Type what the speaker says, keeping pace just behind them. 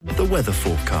The weather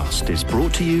forecast is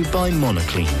brought to you by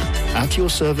Monoclean. At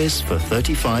your service for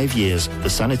 35 years, the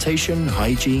sanitation,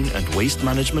 hygiene and waste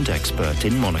management expert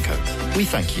in Monaco. We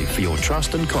thank you for your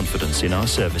trust and confidence in our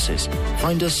services.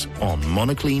 Find us on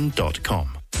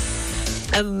monoclean.com.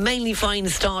 A mainly fine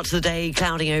start to the day,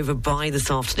 clouding over by this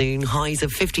afternoon. Highs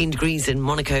of 15 degrees in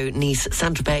Monaco, Nice,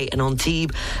 Saint-Tropez and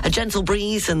Antibes. A gentle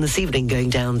breeze, and this evening going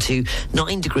down to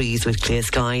 9 degrees with clear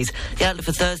skies. The outlook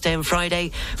for Thursday and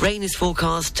Friday, rain is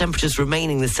forecast, temperatures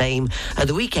remaining the same. At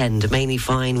the weekend, mainly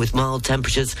fine with mild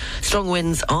temperatures. Strong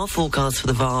winds are forecast for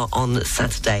the VAR on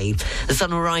Saturday. The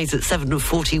sun will rise at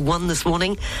 7:41 this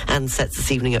morning and sets this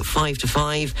evening at 5 to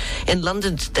 5. In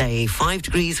London today, 5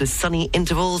 degrees with sunny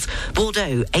intervals. Bordeaux,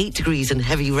 8 degrees and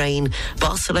heavy rain.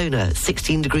 Barcelona,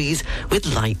 16 degrees with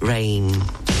light rain.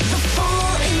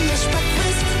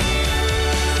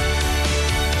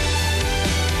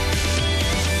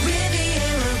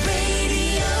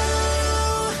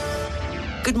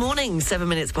 Good morning, 7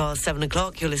 minutes past 7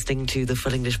 o'clock. You're listening to the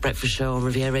Full English Breakfast Show on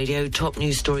Riviera Radio. Top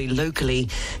news story locally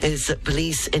is that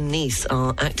police in Nice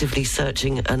are actively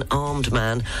searching an armed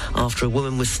man after a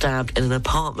woman was stabbed in an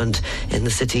apartment in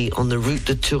the city on the Route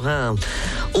de Turin.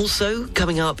 Also,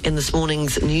 coming up in this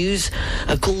morning's news,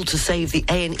 a call to save the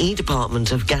A&E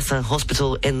department of Gassin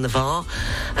Hospital in the Var.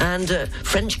 And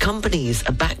French companies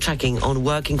are backtracking on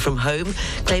working from home,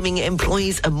 claiming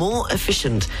employees are more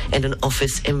efficient in an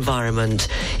office environment.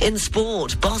 In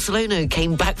sport, Barcelona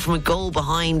came back from a goal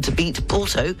behind to beat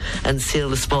Porto and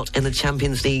seal a spot in the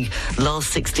Champions League last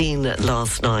 16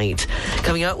 last night.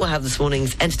 Coming up, we'll have this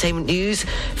morning's entertainment news,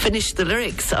 finish the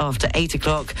lyrics after 8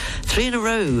 o'clock, 3 in a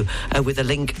row with a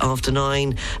link after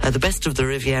 9, the best of the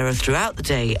Riviera throughout the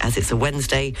day as it's a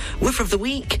Wednesday, whiff of the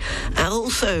week. And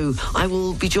also, I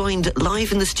will be joined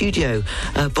live in the studio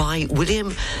by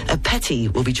William Petty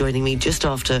will be joining me just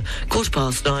after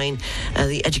 9:15.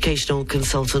 The educational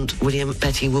consultant William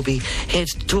Petty will be here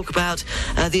to talk about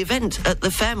the event at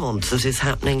the Fairmont that is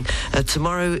happening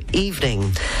tomorrow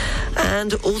evening.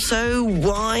 And also,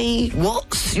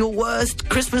 what's your worst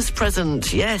Christmas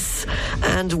present? Yes,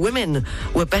 and women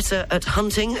were better at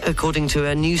hunting, according to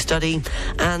a new study.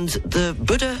 And the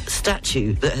Buddha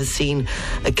statue that has seen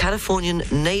a Californian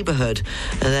neighborhood,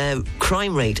 their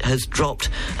crime rate has dropped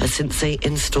since they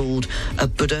installed a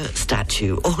Buddha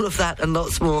statue. All of that and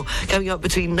lots more coming up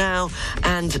between now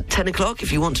and 10 o'clock.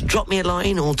 If you want to drop me a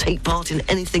line or take part in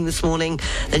anything this morning,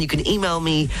 then you can email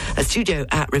me at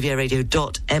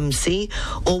studio@rivieradio.mc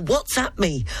or WhatsApp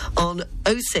me on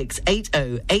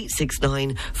 0680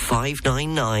 869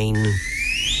 599.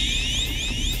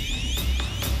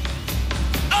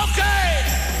 Okay,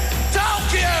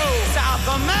 Tokyo, South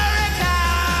America,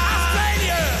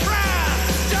 Australia,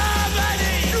 France,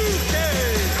 Germany, UK,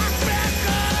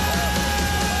 Africa.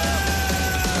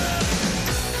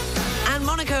 And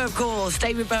Monaco, of course.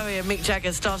 David Bowie and Mick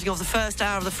Jagger starting off the first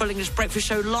hour of the Full English Breakfast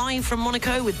Show live from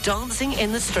Monaco with Dancing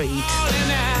in the Street.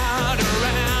 Falling out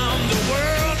around the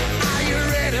world. Are you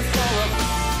ready for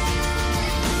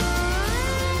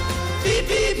a beep,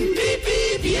 beep, beep,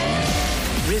 beep,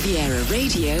 yeah? Riviera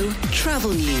Radio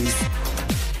Travel News.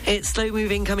 It's slow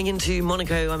moving coming into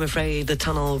Monaco. I'm afraid the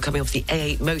tunnel coming off the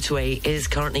A8 motorway is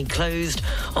currently closed.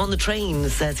 On the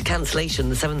trains, there's a cancellation.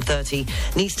 The 7:30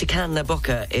 Nice to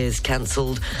Cannes-la-Bocca is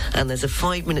cancelled, and there's a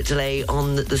 5-minute delay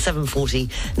on the 7:40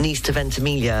 Nice to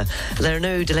Ventimiglia. There are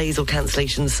no delays or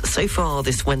cancellations so far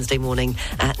this Wednesday morning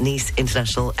at Nice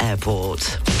International Airport.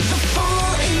 The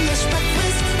Full English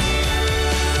Breakfast.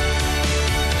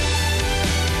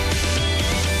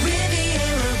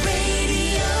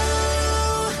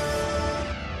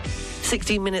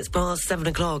 16 minutes past 7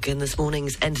 o'clock in this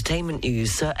morning's entertainment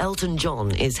news. Sir Elton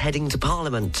John is heading to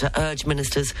Parliament to urge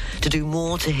ministers to do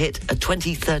more to hit a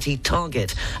 2030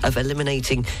 target of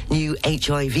eliminating new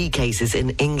HIV cases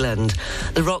in England.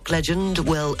 The rock legend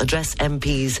will address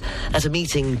MPs at a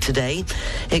meeting today.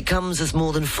 It comes as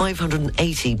more than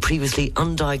 580 previously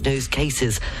undiagnosed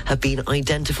cases have been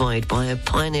identified by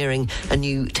pioneering a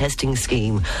new testing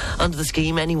scheme. Under the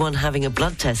scheme, anyone having a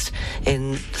blood test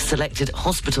in selected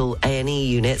hospital A&E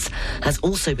units has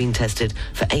also been tested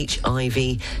for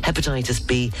HIV, hepatitis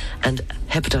B and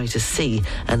hepatitis C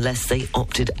unless they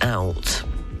opted out.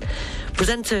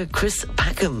 Presenter Chris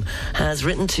Packham has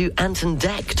written to Anton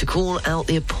Deck to call out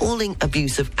the appalling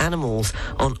abuse of animals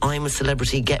on I'm a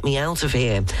Celebrity, Get Me Out of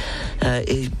Here.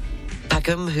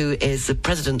 Packham, who is the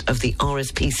president of the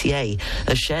RSPCA,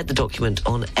 has shared the document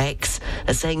on X,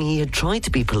 saying he had tried to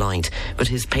be polite, but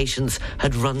his patience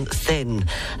had run thin.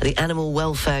 The animal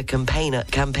welfare campaigner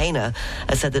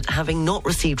said that having not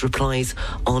received replies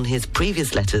on his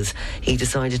previous letters, he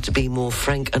decided to be more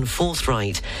frank and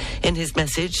forthright. In his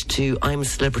message to I'm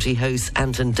Celebrity host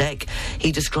Anton Deck,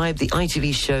 he described the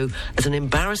ITV show as an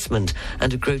embarrassment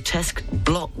and a grotesque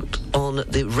blot on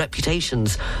the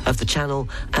reputations of the channel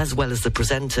as well as the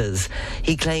presenters.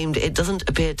 He claimed it doesn't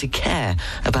appear to care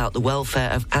about the welfare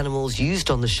of animals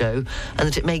used on the show and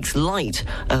that it makes light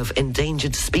of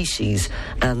endangered species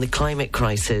and the climate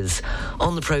crisis.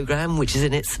 On the programme, which is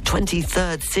in its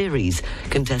 23rd series,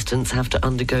 contestants have to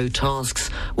undergo tasks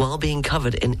while being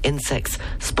covered in insects,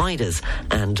 spiders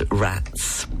and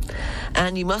rats.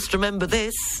 And you must remember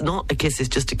this, not a kiss is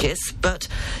just a kiss, but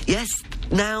yes,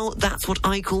 now that's what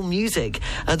I call music.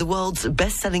 The world's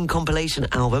best-selling compilation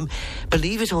album,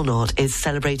 believe it or not, is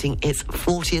celebrating its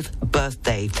 40th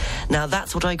birthday. Now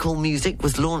That's What I Call Music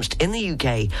was launched in the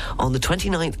UK on the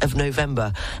 29th of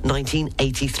November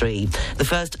 1983. The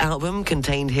first album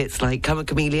contained hits like Come a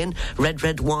Chameleon, Red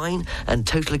Red Wine and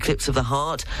Total Eclipse of the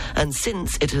Heart, and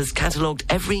since it has catalogued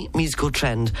every musical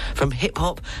trend from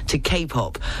hip-hop to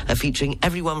K-pop, featuring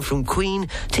everyone from Queen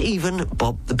to even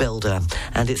Bob the Builder.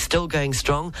 And it's still going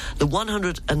strong. The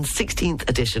 116th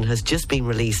edition has just been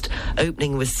released,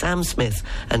 opening with Sam Smith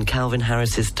and Calvin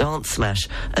Harris's dance smash,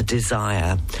 A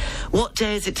Desire. What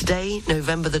day is it today?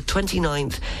 November the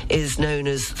 29th is known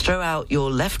as Throw Out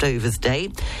Your Leftovers Day.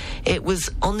 It was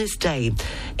on this day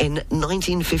in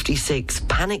 1956,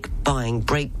 panic buying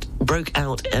broke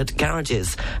out at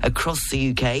garages across the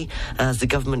UK as the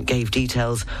government gave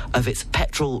details of its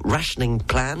petrol rationing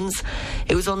plans.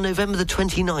 It was on November the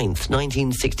 29th,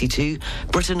 1962,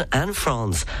 Britain and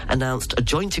France announced a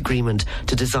joint agreement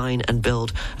to design and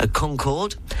build a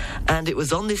Concorde. And it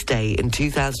was on this day in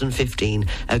 2015,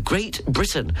 Great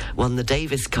Britain won the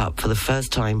Davis Cup for the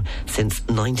first time since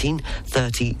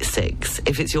 1936.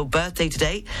 If it's your birthday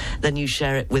today, then you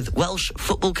share it with Welsh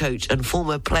football coach and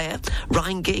former player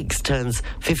Ryan Giggs, turns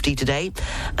 50 today.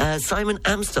 Simon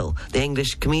Amstel, the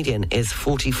English comedian, is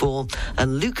 44,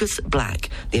 and Lucas Black,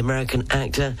 the American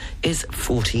actor, is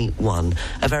 41.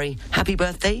 A very happy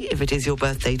birthday if it is your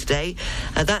birthday today.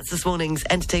 That's this morning's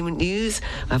entertainment news.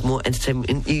 I have more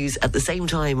entertainment news at the same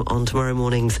time on tomorrow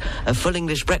morning's Full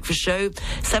English Breakfast Show,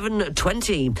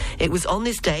 7:20. It was on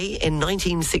this day in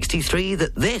 1963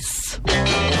 that this...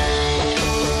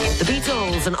 The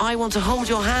Beatles and I Want to Hold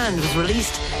Your Hand was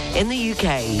released in the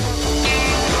UK.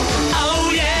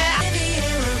 Oh, yeah!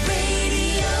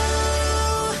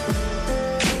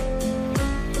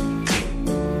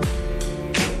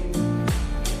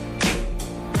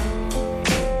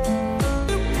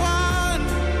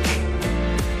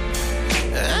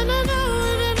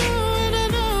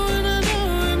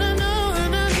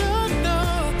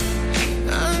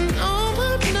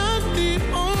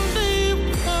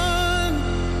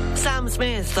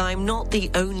 Smith, I'm not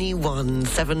the only one.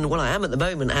 Well, I am at the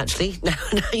moment, actually.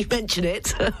 Now you mention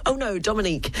it. Oh, no,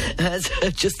 Dominique has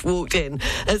just walked in.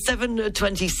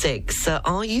 7:26.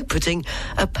 Are you putting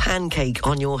a pancake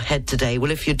on your head today?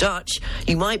 Well, if you're Dutch,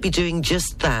 you might be doing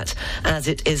just that, as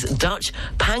it is Dutch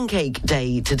Pancake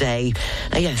Day today.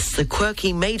 Yes, the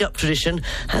quirky made-up tradition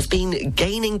has been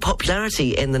gaining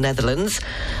popularity in the Netherlands,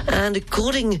 and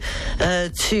according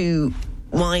to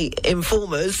my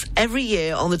informers, every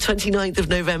year on the 29th of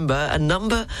November, a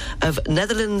number of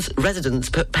Netherlands residents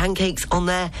put pancakes on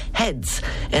their heads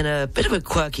in a bit of a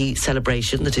quirky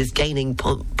celebration that is gaining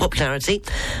popularity.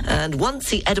 And once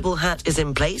the edible hat is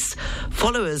in place,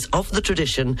 followers of the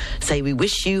tradition say we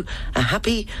wish you a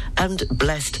happy and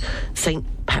blessed St.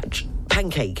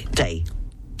 Pancake Day.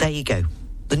 There you go.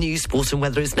 The news, sport and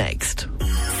weather is next.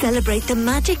 Celebrate the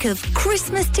magic of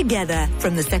Christmas together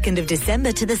from the 2nd of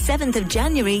December to the 7th of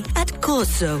January at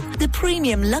Corso, the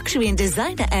premium luxury and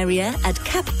designer area at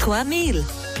Cap 3000.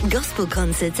 Gospel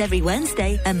concerts every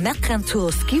Wednesday, a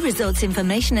Mercantour ski resorts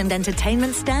information and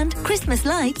entertainment stand, Christmas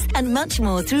lights and much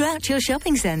more throughout your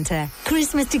shopping centre.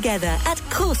 Christmas together at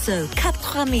Corso Cap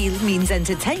 3000 means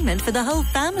entertainment for the whole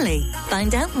family.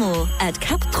 Find out more at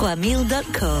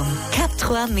cap3000.com. Cap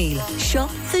 3000. Shop,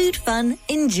 food, fun,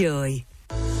 enjoy.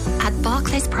 At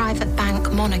Barclays Private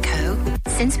Bank Monaco,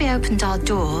 since we opened our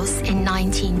doors in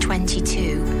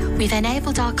 1922, we've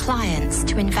enabled our clients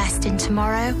to invest in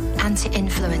tomorrow and to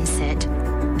influence it,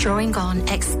 drawing on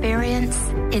experience,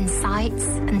 insights,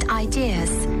 and ideas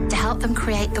to help them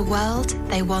create the world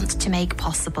they want to make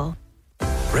possible.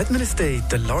 Redmond Estate,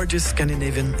 the largest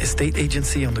Scandinavian estate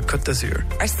agency on the Côte d'Azur.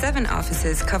 Our 7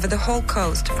 offices cover the whole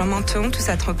coast, from Menton to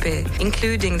Saint-Tropez,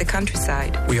 including the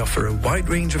countryside. We offer a wide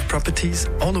range of properties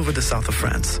all over the south of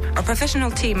France. Our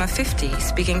professional team of 50,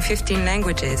 speaking 15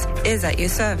 languages, is at your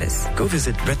service. Go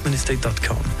visit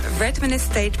redmondestate.com. Redmond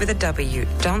Estate with a W.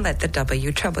 Don't let the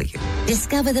W trouble you.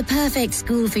 Discover the perfect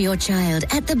school for your child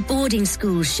at the Boarding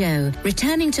School Show,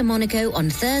 returning to Monaco on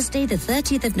Thursday, the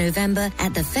 30th of November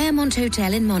at the Fairmont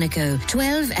Hotel in Monaco,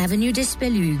 12 Avenue des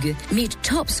Spelugues. Meet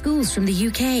top schools from the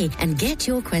UK and get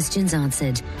your questions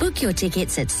answered. Book your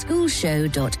tickets at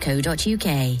schoolshow.co.uk.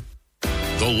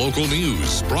 The local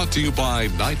news brought to you by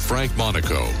Knight Frank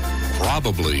Monaco.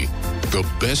 Probably the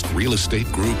best real estate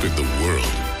group in the world.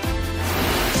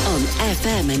 On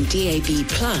FM and DAB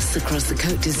Plus across the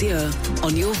Côte d'Azur,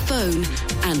 on your phone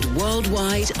and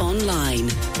worldwide online.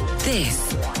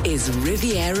 This is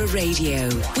Riviera Radio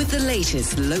with the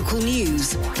latest local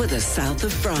news for the south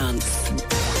of France.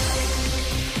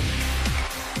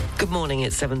 Good morning,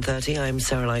 it's 7:30. I'm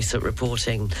Sarah Lysett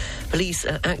reporting. Police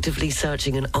are actively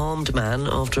searching an armed man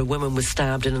after a woman was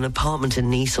stabbed in an apartment in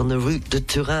Nice on the Route de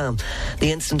Turin.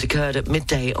 The incident occurred at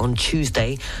midday on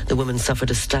Tuesday. The woman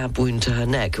suffered a stab wound to her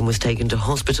neck and was taken to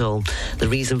hospital. The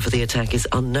reason for the attack is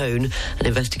unknown. An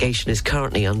investigation is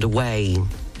currently underway.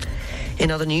 In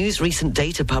other news, recent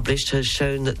data published has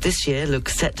shown that this year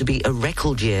looks set to be a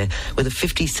record year with a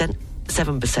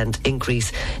 7%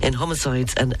 increase in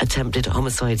homicides and attempted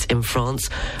homicides in France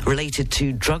related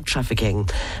to drug trafficking.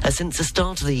 Since the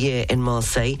start of the year in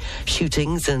Marseille,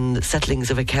 shootings and settlings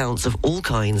of accounts of all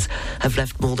kinds have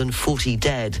left more than 40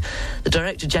 dead. The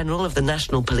Director General of the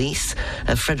National Police,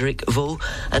 Frédéric Vaux,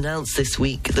 announced this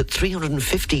week that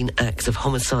 315 acts of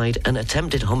homicide and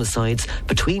attempted homicides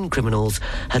between criminals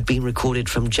had been recorded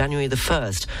from January the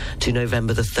 1st to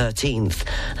November the 13th.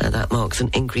 That marks an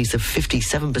increase of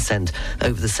 57%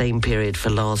 over the same period for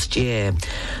last year.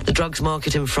 The drugs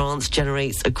market in France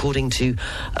generates, according to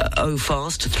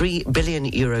OFAST, €3 billion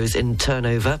in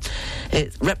turnover.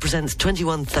 It represents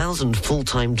 21,000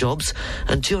 full-time jobs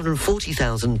and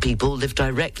 240,000 people live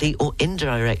directly or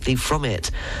indirectly from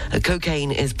it.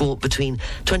 Cocaine is bought between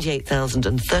 28,000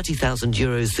 and 30,000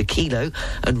 euros the kilo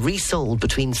and resold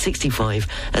between 65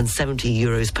 and 70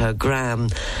 euros per gram.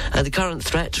 The current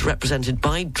threat represented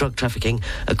by drug trafficking,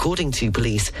 according to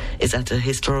police, is at a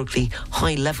historically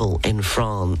high level in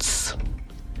France.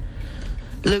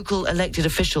 Local elected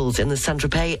officials in the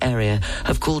Saint-Tropez area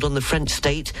have called on the French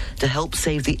state to help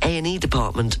save the A&E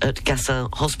department at Gassin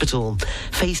Hospital.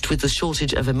 Faced with the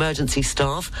shortage of emergency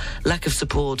staff, lack of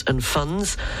support and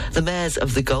funds, the mayors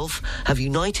of the Gulf have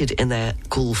united in their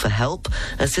call for help.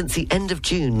 Since the end of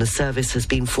June, the service has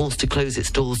been forced to close its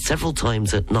doors several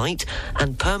times at night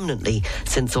and permanently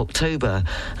since October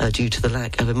due to the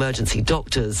lack of emergency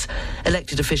doctors.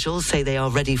 Elected officials say they are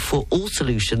ready for all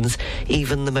solutions,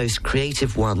 even the most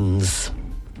creative ones.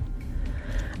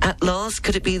 At last,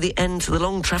 could it be the end to the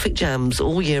long traffic jams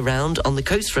all year round on the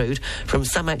coast road from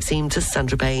Saint-Maxime to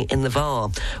Saint-Tropez in the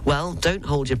Var? Well, don't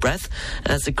hold your breath,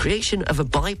 as the creation of a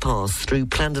bypass through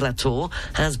Plan de la Tour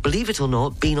has, believe it or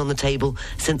not, been on the table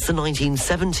since the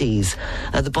 1970s.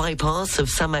 The bypass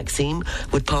of Saint-Maxime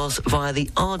would pass via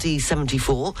the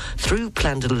RD74 through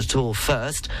Plan de la Tour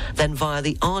first, then via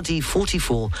the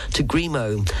RD44 to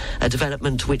Grimaud, a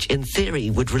development which in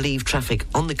theory would relieve traffic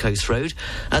on the coast road.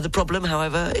 The problem,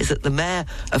 however, is that the mayor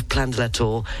of Plan de la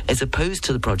Tour is opposed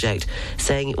to the project,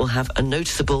 saying it will have a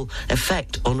noticeable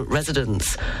effect on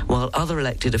residents, while other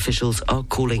elected officials are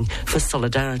calling for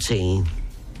solidarity.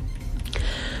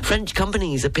 French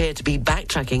companies appear to be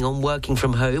backtracking on working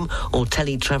from home or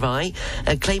télétravail,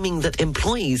 claiming that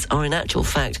employees are in actual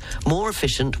fact more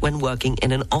efficient when working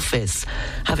in an office.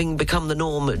 Having become the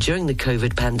norm during the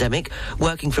COVID pandemic,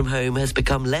 working from home has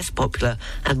become less popular,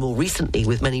 and more recently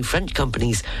with many French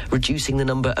companies reducing the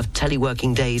number of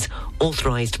teleworking days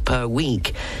authorised per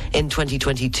week. In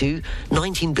 2022,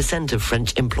 19% of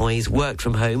French employees worked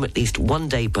from home at least one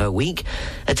day per week.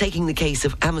 Taking the case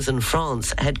of Amazon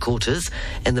France headquarters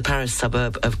in the Paris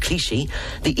suburb of Clichy,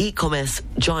 the e-commerce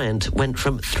giant went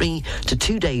from 3 to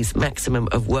 2 days maximum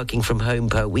of working from home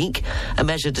per week, a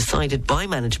measure decided by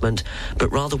management but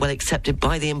rather well accepted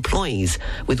by the employees,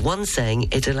 with one saying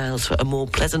it allows for a more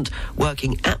pleasant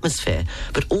working atmosphere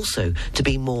but also to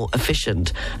be more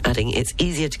efficient, adding it's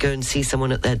easier to go and see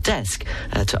someone at their desk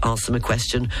to ask them a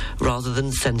question rather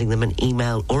than sending them an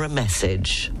email or a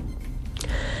message.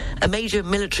 A major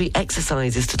military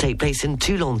exercise is to take place in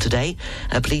Toulon today.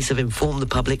 Police have informed the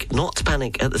public not to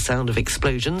panic at the sound of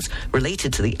explosions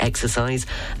related to the exercise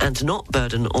and to not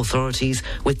burden authorities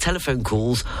with telephone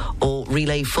calls or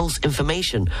relay false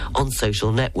information on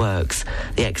social networks.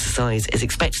 The exercise is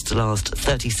expected to last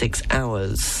 36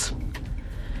 hours.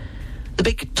 The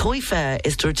big toy fair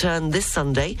is to return this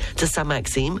Sunday to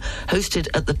Saint-Maxime, hosted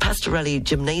at the Pastorelli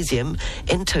Gymnasium.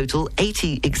 In total,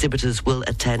 80 exhibitors will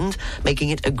attend, making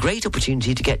it a great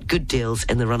opportunity to get good deals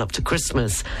in the run-up to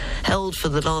Christmas. Held for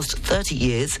the last 30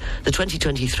 years, the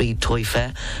 2023 toy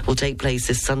fair will take place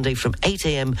this Sunday from 8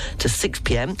 a.m. to 6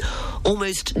 p.m.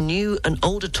 Almost new and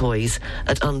older toys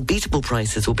at unbeatable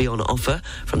prices will be on offer,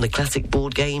 from the classic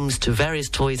board games to various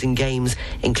toys and games,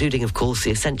 including, of course, the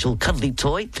essential cuddly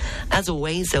toy. As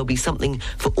always, there'll be something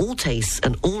for all tastes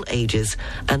and all ages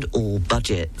and all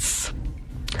budgets.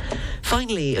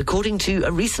 Finally, according to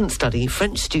a recent study,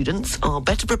 French students are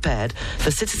better prepared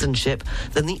for citizenship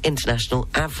than the international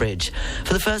average.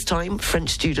 For the first time, French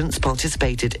students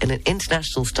participated in an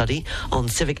international study on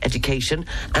civic education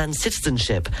and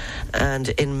citizenship, and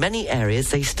in many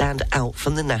areas they stand out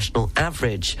from the national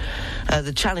average.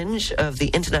 The challenge of the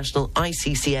international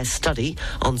ICCS study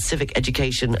on civic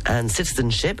education and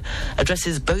citizenship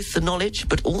addresses both the knowledge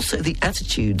but also the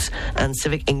attitudes and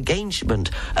civic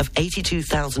engagement of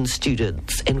 82,000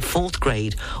 students in 4th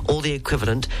grade, or the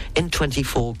equivalent, in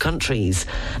 24 countries.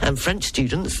 And French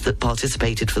students that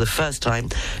participated for the first time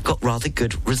got rather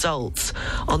good results.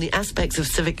 On the aspects of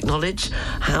civic knowledge,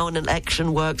 how an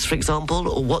election works, for example,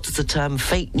 or what does the term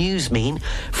fake news mean,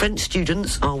 French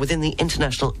students are within the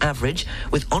international average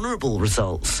with honourable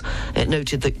results. It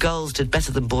noted that girls did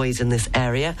better than boys in this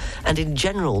area, and in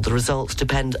general the results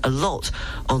depend a lot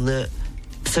on the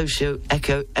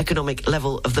socio-economic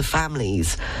level of the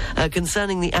families.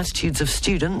 Concerning the attitudes of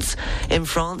students, in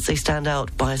France they stand out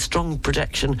by a strong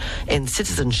projection in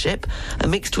citizenship,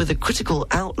 mixed with a critical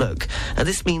outlook.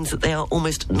 This means that they are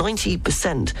almost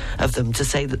 90% of them to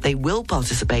say that they will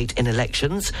participate in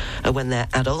elections when they're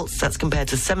adults. That's compared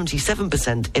to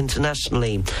 77%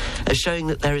 internationally, showing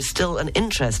that there is still an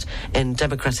interest in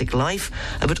democratic life,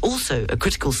 but also a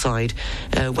critical side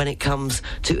when it comes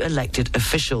to elected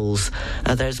officials.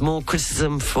 There's more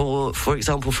criticism, for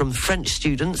example, from French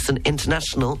students than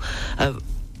international.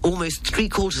 Almost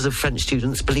 3/4 of French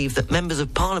students believe that members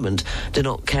of parliament do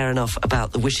not care enough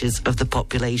about the wishes of the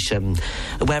population.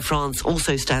 Where France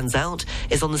also stands out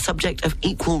is on the subject of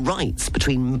equal rights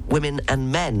between women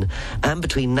and men, and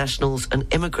between nationals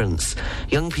and immigrants.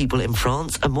 Young people in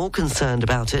France are more concerned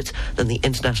about it than the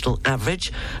international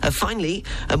average. Finally,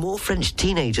 more French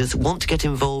teenagers want to get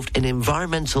involved in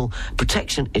environmental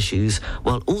protection issues,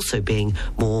 while also being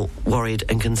more worried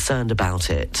and concerned about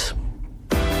it.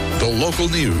 The local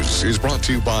news is brought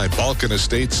to you by Balkan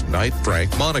Estates Knight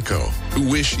Frank Monaco, who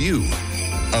wish you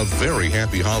a very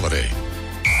happy holiday.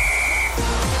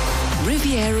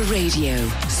 Riviera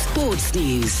Radio Sports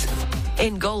News.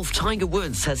 In golf, Tiger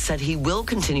Woods has said he will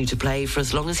continue to play for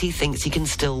as long as he thinks he can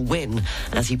still win,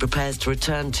 as he prepares to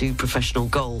return to professional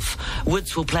golf.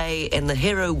 Woods will play in the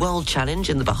Hero World Challenge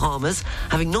in the Bahamas,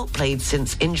 having not played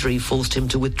since injury forced him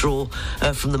to withdraw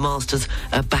from the Masters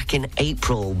back in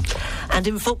April. And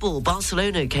in football,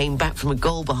 Barcelona came back from a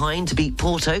goal behind to beat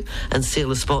Porto and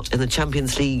seal a spot in the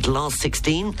Champions League last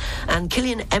 16. And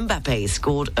Kylian Mbappe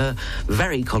scored a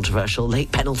very controversial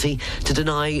late penalty to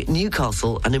deny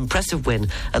Newcastle an impressive win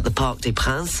at the Parc des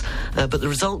Princes, but the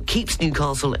result keeps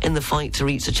Newcastle in the fight to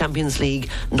reach the Champions League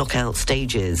knockout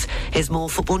stages. Here's more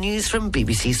football news from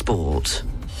BBC Sport.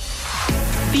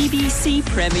 BBC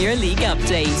Premier League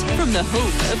update from the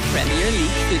home of Premier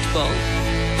League football.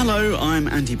 Hello, I'm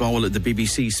Andy Bowell at the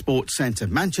BBC Sports Centre.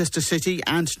 Manchester City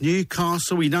and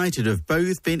Newcastle United have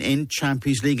both been in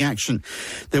Champions League action.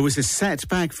 There was a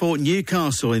setback for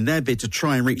Newcastle in their bid to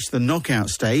try and reach the knockout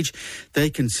stage.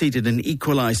 They conceded an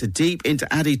equaliser deep into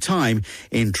added time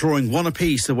in drawing one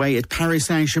apiece away at Paris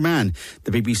Saint-Germain.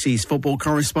 The BBC's football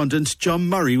correspondent John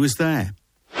Murray was there.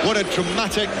 What a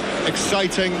dramatic,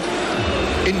 exciting,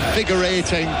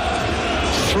 invigorating,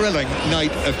 thrilling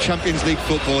night of Champions League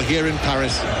football here in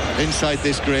Paris, inside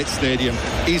this great stadium.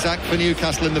 Isak for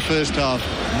Newcastle in the first half,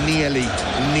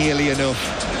 nearly enough,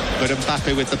 but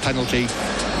Mbappe with the penalty,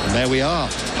 and there we are.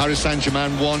 Paris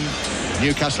Saint-Germain 1,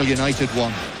 Newcastle United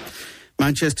 1.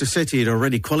 Manchester City had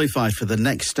already qualified for the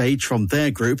next stage from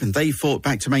their group, and they fought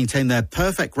back to maintain their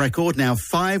perfect record, now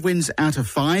 5 wins out of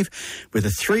 5, with a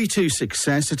 3-2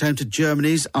 success at home to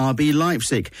Germany's RB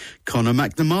Leipzig. Conor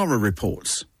McNamara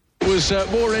reports. It was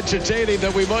more entertaining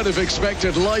than we might have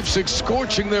expected. Leipzig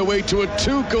scorching their way to a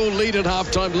 2-goal lead at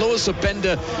half-time. Lois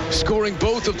Openda scoring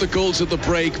both of the goals at the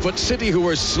break. But City, who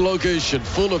were sluggish and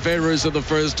full of errors in the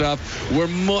first half, were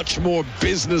much more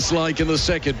businesslike in the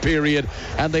second period.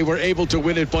 And they were able to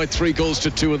win it by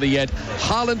 3-2 in the end.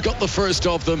 Haaland got the first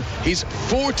of them. His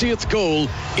 40th goal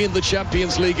in the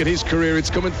Champions League in his career.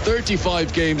 It's come in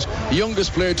 35 games.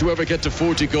 Youngest player to ever get to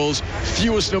 40 goals.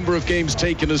 Fewest number of games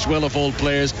taken as well of all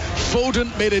players.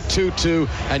 Foden made it 2-2,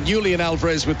 and Julian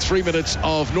Alvarez with 3 minutes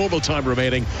of normal time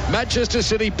remaining. Manchester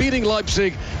City beating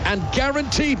Leipzig and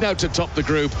guaranteed now to top the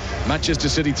group. Manchester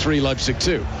City 3, Leipzig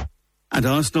 2. And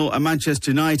Arsenal and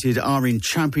Manchester United are in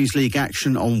Champions League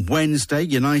action on Wednesday.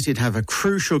 United have a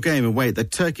crucial game away at the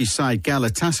Turkish side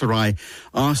Galatasaray.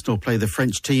 Arsenal play the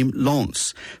French team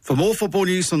Lens. For more football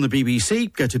news on the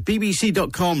BBC, go to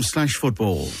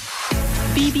bbc.com/football.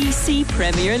 BBC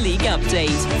Premier League update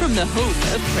from the home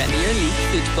of Premier League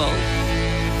football.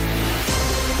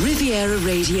 Riviera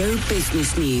Radio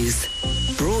Business News.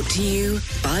 Brought to you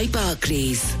by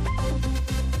Barclays.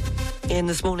 In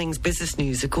this morning's business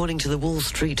news, according to the Wall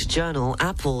Street Journal,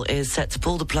 Apple is set to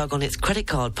pull the plug on its credit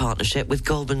card partnership with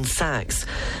Goldman Sachs.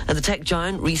 And the tech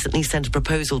giant recently sent a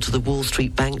proposal to the Wall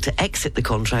Street Bank to exit the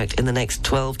contract in the next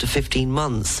 12 to 15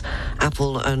 months.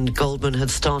 Apple and Goldman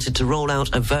had started to roll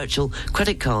out a virtual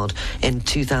credit card in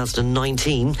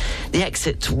 2019. The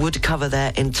exit would cover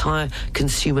their entire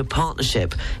consumer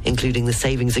partnership, including the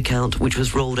savings account, which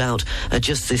was rolled out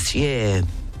just this year.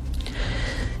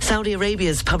 Saudi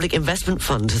Arabia's Public Investment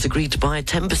Fund has agreed to buy a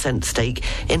 10% stake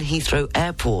in Heathrow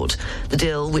Airport. The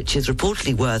deal, which is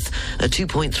reportedly worth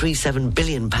 £2.37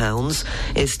 billion,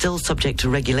 is still subject to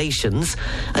regulations.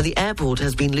 And the airport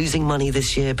has been losing money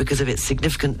this year because of its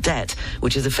significant debt,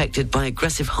 which is affected by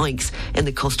aggressive hikes in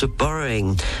the cost of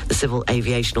borrowing. The Civil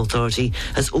Aviation Authority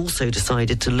has also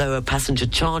decided to lower passenger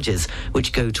charges,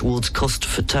 which go towards cost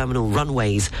for terminal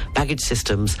runways, baggage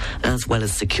systems, as well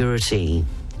as security.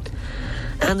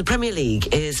 And the Premier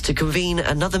League is to convene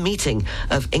another meeting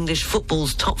of English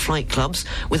football's top-flight clubs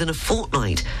within a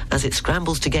fortnight as it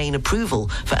scrambles to gain approval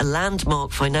for a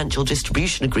landmark financial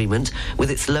distribution agreement with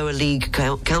its lower league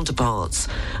counterparts.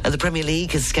 The Premier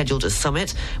League has scheduled a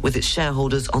summit with its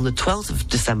shareholders on the 12th of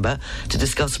December to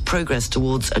discuss progress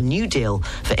towards a new deal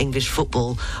for English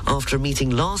football after a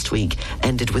meeting last week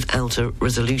ended without a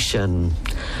resolution.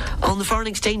 On the foreign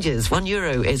exchanges,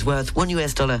 €1 is worth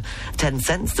 $1 10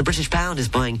 cents. The British pound is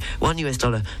buying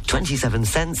 $1 27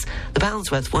 cents. The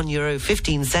pound's worth €1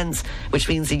 15 cents, which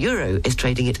means the euro is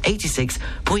trading at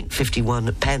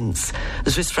 86.51 pence.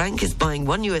 The Swiss franc is buying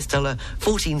 $1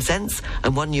 14 cents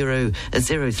and €1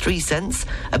 03 cents.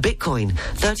 A Bitcoin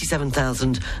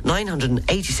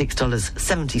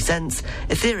 $37,986.70.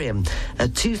 Ethereum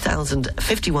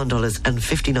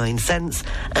 $2,051.59.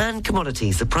 And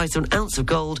commodities, the price of an ounce of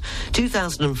gold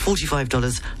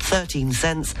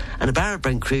 $2,045.13, and a barrel of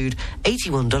Brent crude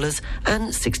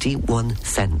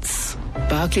 $81.61.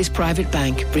 Barclays Private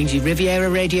Bank brings you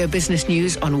Riviera Radio Business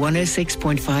News on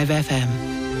 106.5 FM.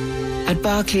 At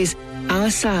Barclays, our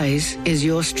size is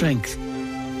your strength.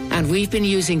 And we've been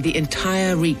using the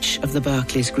entire reach of the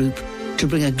Barclays Group to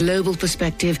bring a global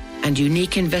perspective and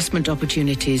unique investment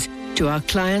opportunities to our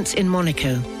clients in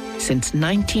Monaco since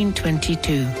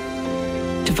 1922.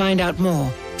 To find out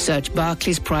more, search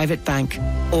Barclays Private Bank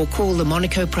or call the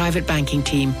Monaco Private Banking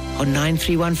Team on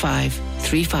 9315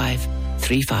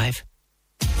 3535.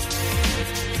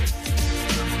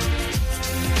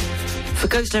 For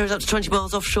coast areas up to 20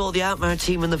 miles offshore, the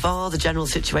Out-Maritime and the VAR, the general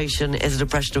situation is a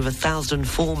depression of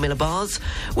 1,004 millibars.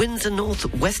 Winds are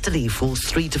northwesterly, force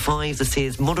 3 to 5. The sea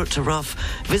is moderate to rough.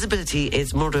 Visibility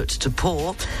is moderate to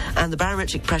poor. And the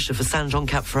barometric pressure for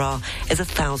Saint-Jean-Cap-Ferrat is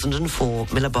 1,004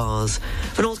 millibars.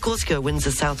 For North Corsica, winds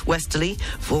are southwesterly,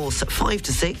 force 5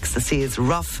 to 6. The sea is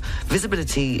rough.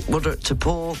 Visibility moderate to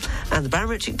poor. And the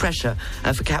barometric pressure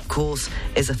for Cap Corse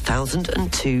is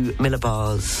 1,002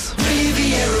 millibars.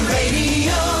 Riviera Radio.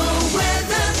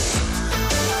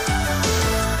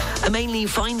 A mainly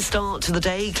fine start to the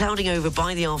day, clouding over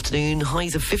by the afternoon,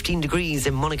 highs of 15 degrees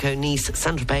in Monaco, Nice,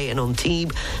 Saint-Tropez and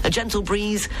Antibes, a gentle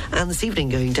breeze, and this evening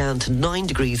going down to 9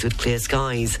 degrees with clear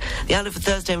skies. The outlook for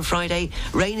Thursday and Friday,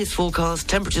 rain is forecast,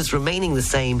 temperatures remaining the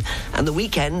same, and the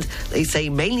weekend, they say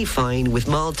mainly fine with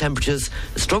mild temperatures.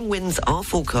 Strong winds are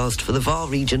forecast for the VAR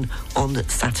region on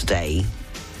Saturday.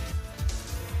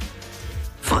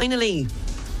 Finally,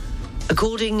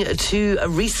 according to a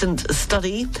recent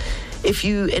study, if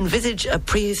you envisage a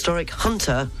prehistoric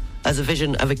hunter as a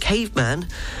vision of a caveman,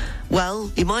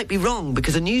 well, you might be wrong,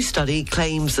 because a new study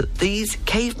claims that these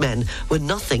cavemen were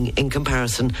nothing in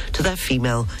comparison to their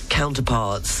female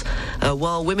counterparts.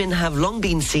 While women have long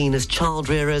been seen as child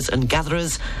rearers and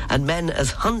gatherers, and men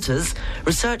as hunters,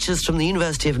 researchers from the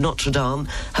University of Notre Dame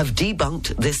have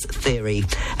debunked this theory.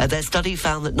 Their study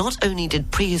found that not only did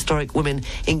prehistoric women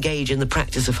engage in the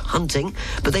practice of hunting,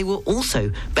 but they were also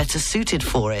better suited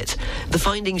for it. The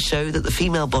findings show that the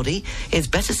female body is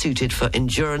better suited for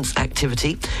endurance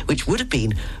activity, which would have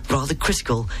been rather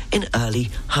critical in early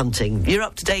hunting. You're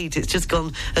up to date. It's just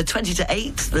gone 20 to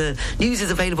 8. The news is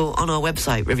available on our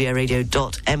website,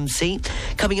 rivieradio.mc.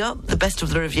 Coming up, the best of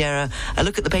the Riviera, a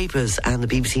look at the papers and the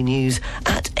BBC News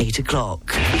at 8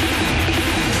 o'clock.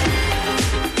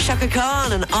 Shaka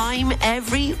Khan and I'm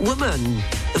Every Woman.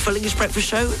 The Full English Breakfast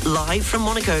Show, live from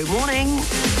Monaco. Morning.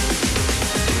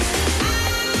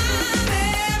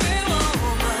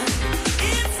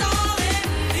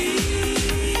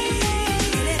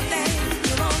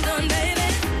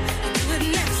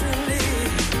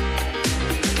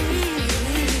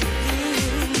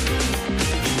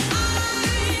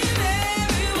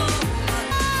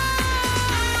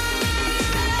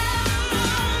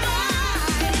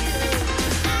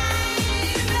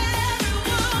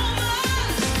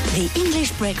 The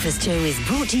English Breakfast Show is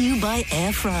brought to you by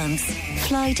Air France.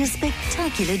 Fly to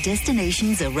spectacular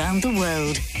destinations around the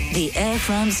world. The Air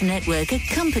France network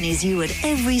accompanies you at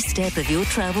every step of your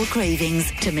travel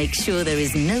cravings to make sure there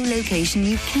is no location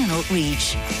you cannot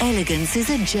reach. Elegance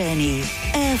is a journey.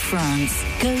 Air France.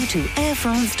 Go to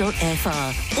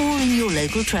airfrance.fr or in your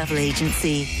local travel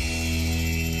agency.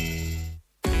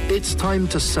 It's time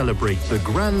to celebrate the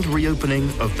grand reopening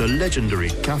of the legendary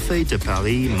Café de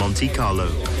Paris Monte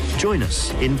Carlo. Join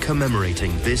us in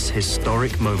commemorating this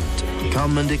historic moment.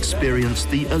 Come and experience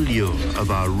the allure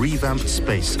of our revamped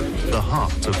space, the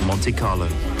heart of Monte Carlo.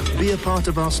 Be a part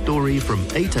of our story from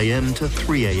 8 a.m. to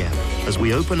 3 a.m. as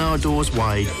we open our doors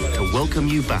wide to welcome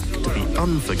you back to the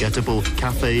unforgettable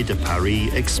Café de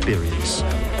Paris experience.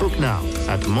 Book now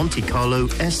at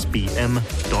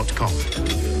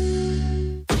montecarlosbm.com.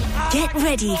 Get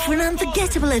ready for an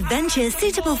unforgettable adventure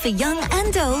suitable for young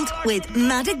and old with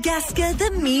Madagascar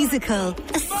the Musical,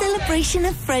 a celebration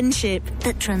of friendship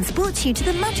that transports you to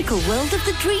the magical world of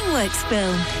the DreamWorks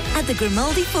film at the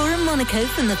Grimaldi Forum Monaco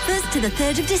from the 1st to the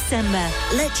 3rd of December.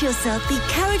 Let yourself be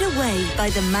carried away by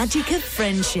the magic of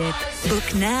friendship.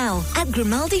 Book now at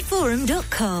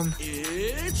grimaldiforum.com.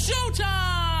 It's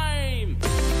showtime!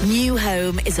 New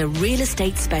Home is a real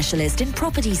estate specialist in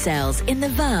property sales in the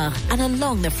Var and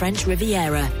along the French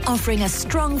Riviera, offering a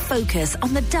strong focus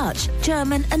on the Dutch,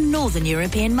 German and Northern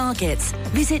European markets.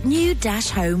 Visit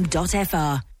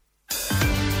new-home.fr.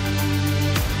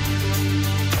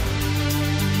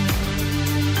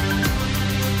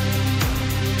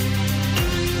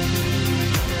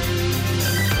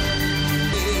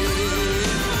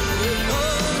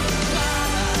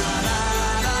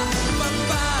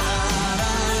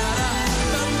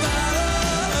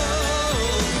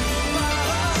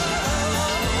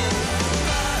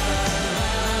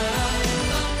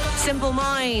 Simple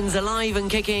Minds, alive and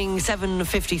kicking,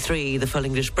 7:53, the Full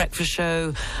English Breakfast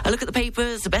Show. A look at the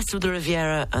papers, the best of the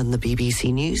Riviera and the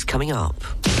BBC News coming up.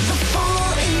 The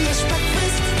Full English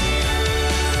Breakfast.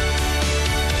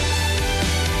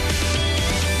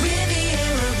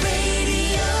 Riviera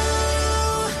Radio.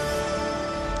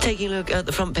 Taking a look at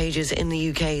the front pages in the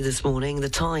UK this morning, the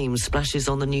Times splashes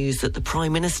on the news that the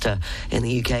Prime Minister in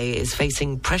the UK is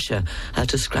facing pressure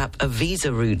to scrap a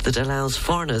visa route that allows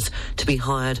foreigners to be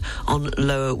hired on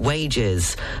lower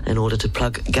wages in order to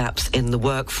plug gaps in the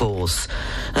workforce.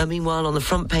 Meanwhile, on the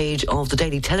front page of the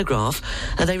Daily Telegraph,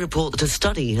 they report that a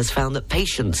study has found that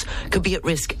patients could be at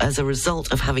risk as a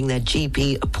result of having their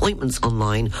GP appointments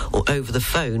online or over the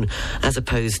phone as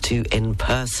opposed to in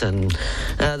person.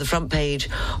 The front page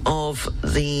of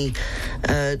the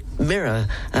Mirror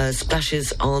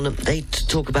splashes on, they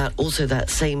talk about also that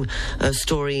same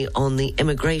story on the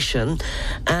immigration,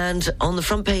 and on the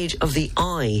front page of the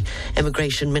Eye,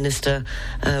 Immigration Minister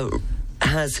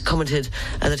has commented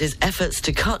that his efforts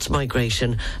to cut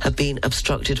migration have been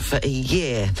obstructed for a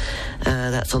year.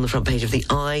 That's on the front page of the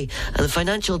Eye. And the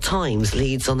Financial Times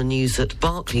leads on the news that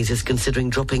Barclays is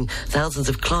considering dropping thousands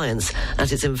of clients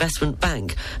at its investment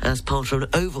bank as part of an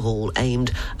overhaul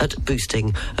aimed at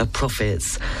boosting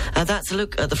profits. That's a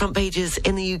look at the front pages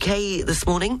in the UK this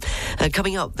morning.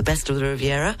 Coming up, the best of the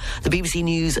Riviera, the BBC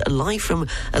News live from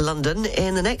London.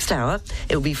 In the next hour,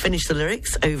 it will be Finish the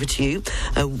Lyrics. Over to you.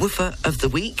 Woofer of the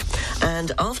Week.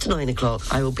 And after 9 o'clock,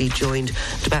 I will be joined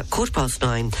at about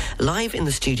 9:15 live in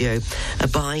the studio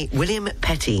by William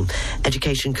Petty,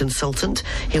 education consultant.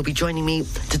 He'll be joining me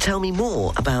to tell me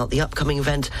more about the upcoming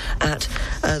event at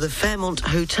the Fairmont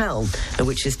Hotel,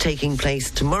 which is taking place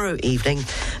tomorrow evening,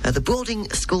 the Boarding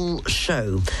School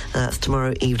Show. That's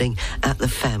tomorrow evening at the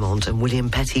Fairmont, and William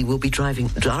Petty will be joining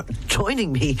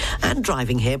me and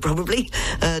driving here probably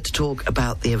to talk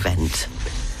about the event.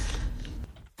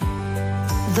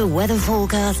 The weather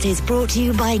forecast is brought to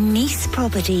you by Nice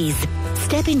Properties.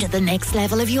 Step into the next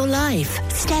level of your life.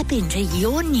 Step into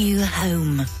your new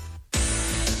home.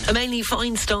 A mainly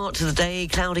fine start to the day,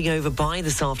 clouding over by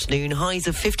this afternoon. Highs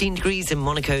of 15 degrees in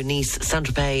Monaco, Nice,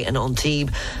 Saint-Tropez and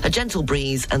Antibes. A gentle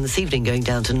breeze, and this evening going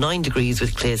down to 9 degrees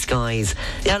with clear skies.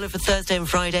 The outlook for Thursday and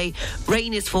Friday,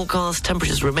 rain is forecast,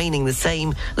 temperatures remaining the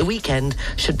same. The weekend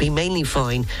should be mainly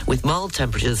fine with mild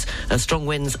temperatures. Strong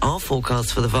winds are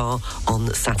forecast for the VAR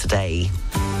on Saturday.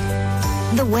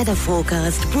 The weather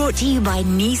forecast brought to you by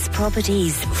Nice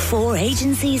Properties. 4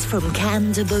 agencies from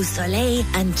Cannes to Beausoleil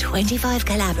and 25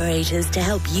 collaborators to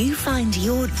help you find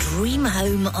your dream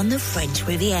home on the French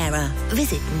Riviera.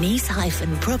 Visit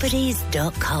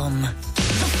nice-properties.com.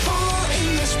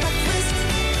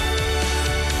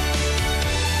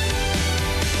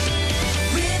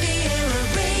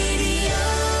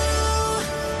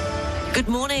 Good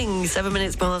morning, 7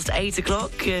 minutes past 8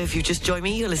 o'clock. If you've just joined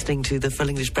me, you're listening to the Full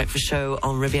English Breakfast Show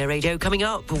on Riviera Radio. Coming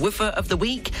up, Woofer of the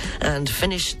Week, and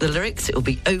finish the lyrics. It will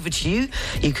be over to you.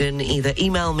 You can either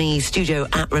email me,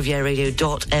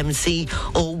 studio@rivieradio.mc,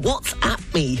 or WhatsApp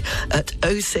me at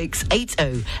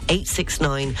 0680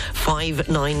 869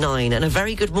 599. And a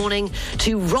very good morning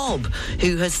to Rob,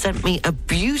 who has sent me a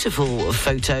beautiful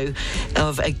photo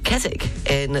of a Keswick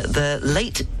in the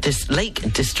Lake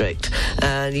District.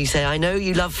 And you say, I know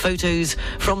you love photos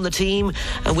from the team,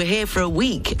 and we're here for a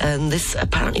week, and this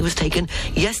apparently was taken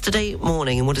yesterday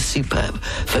morning, and what a superb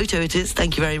photo it is.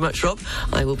 Thank you very much, Rob.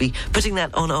 I will be putting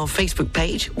that on our Facebook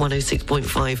page,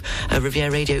 106.5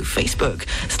 Riviera Radio Facebook,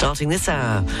 starting this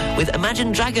hour with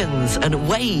Imagine Dragons and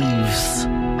Waves.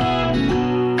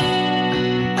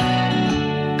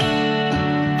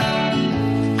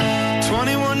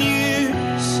 21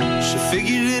 years, she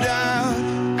figured it out.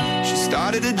 She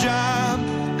started a job,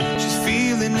 she's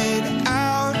feeling it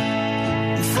out.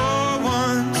 And for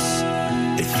once,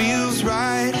 it feels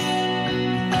right.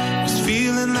 It's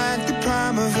feeling like the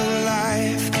prime of her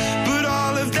life. But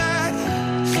all of that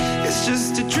is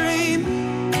just a dream,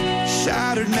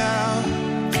 shattered now.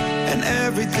 And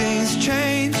everything's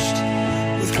changed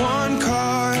with one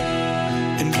car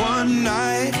and one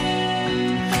night.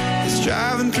 It's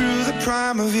driving through the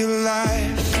prime of your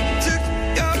life. Took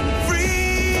your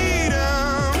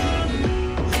freedom,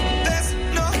 there's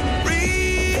no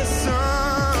reason.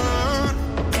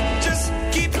 Just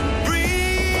keep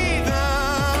breathing.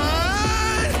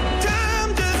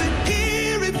 Time doesn't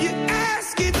hear if you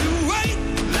ask it to wait.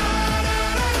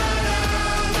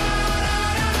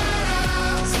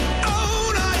 So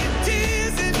own all your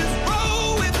tears and just roll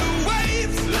with the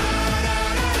waves.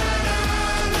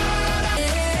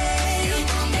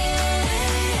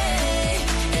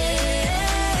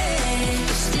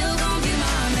 Still gonna be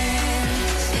my man.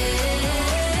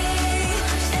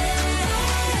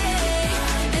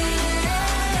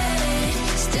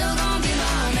 Still gonna be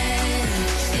my man.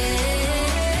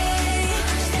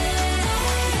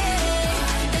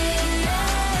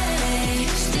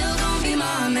 Still gonna be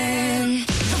my man.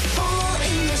 The Full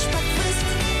English Breakfast.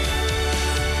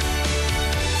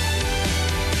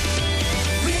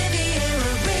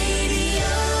 Riviera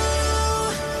Radio.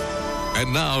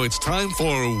 And now it's time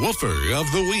for Woofer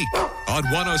of the Week on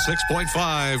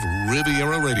 106.5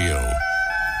 Riviera Radio.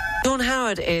 Dawn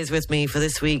Howard is with me for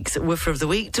this week's Woofer of the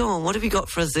Week. Dawn, what have you got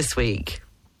for us this week?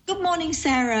 Good morning,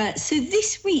 Sarah. So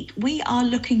this week we are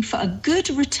looking for a good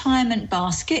retirement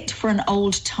basket for an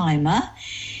old-timer.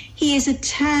 He is a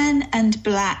tan and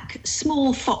black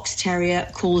small fox terrier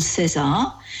called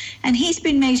Cesar, and he's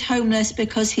been made homeless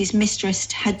because his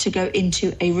mistress had to go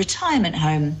into a retirement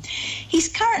home. He's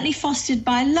currently fostered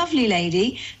by a lovely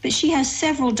lady, but she has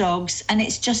several dogs and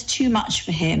it's just too much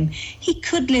for him. He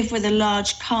could live with a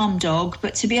large, calm dog,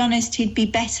 but to be honest, he'd be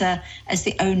better as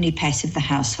the only pet of the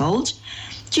household.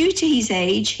 Due to his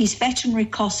age, his veterinary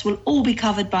costs will all be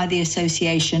covered by the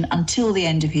association until the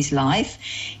end of his life.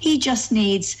 He just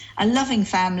needs a loving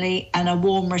family and a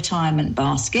warm retirement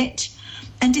basket.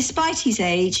 And despite his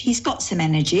age, he's got some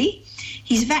energy.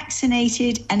 He's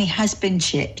vaccinated and he has been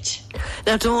chipped.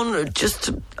 Now, Dawn, just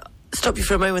to stop you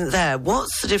for a moment there,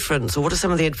 what's the difference, or what are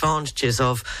some of the advantages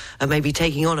of maybe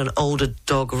taking on an older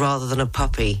dog rather than a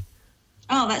puppy?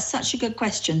 Oh, that's such a good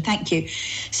question. Thank you.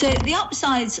 So the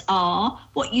upsides are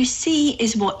what you see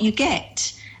is what you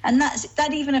get. And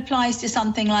that even applies to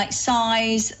something like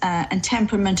size and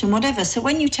temperament and whatever. So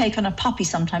when you take on a puppy,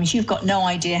 sometimes you've got no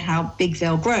idea how big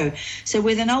they'll grow. So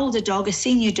with an older dog, a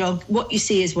senior dog, what you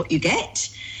see is what you get.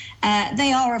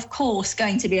 They are, of course,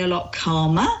 going to be a lot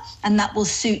calmer, and that will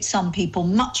suit some people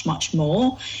much, much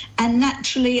more. And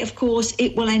naturally, of course,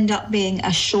 it will end up being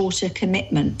a shorter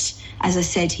commitment. As I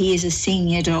said, he is a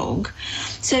senior dog.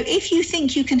 So if you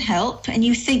think you can help and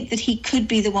you think that he could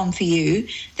be the one for you,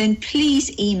 then please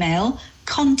email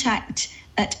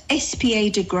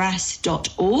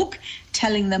contact@spadegrasse.org,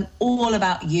 telling them all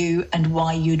about you and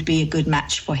why you'd be a good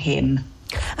match for him.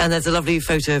 And there's a lovely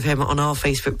photo of him on our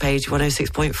Facebook page,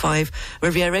 106.5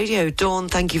 Riviera Radio. Dawn,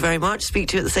 thank you very much. Speak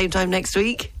to you at the same time next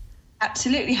week.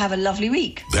 Absolutely. Have a lovely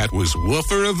week. That was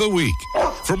Woofer of the Week.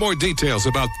 For more details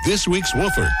about this week's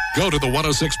Woofer, go to the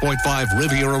 106.5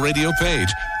 Riviera Radio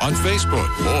page on Facebook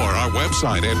or our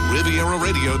website at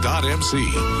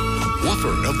rivieraradio.mc.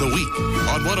 Woofer of the Week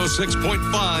on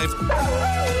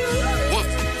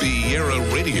 106.5 Riviera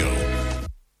Radio.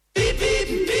 Beep, beep,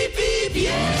 beep, beep,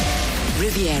 yeah.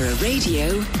 Riviera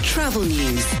Radio Travel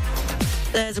News.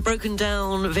 There's a broken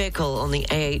down vehicle on the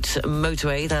A8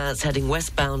 motorway that's heading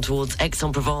westbound towards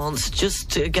Aix-en-Provence, just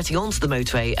getting onto the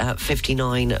motorway at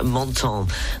 59 Monton.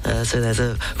 So there's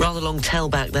a rather long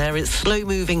tailback there. It's slow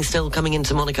moving still coming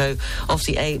into Monaco off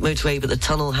the A8 motorway, but the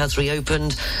tunnel has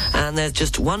reopened. And there's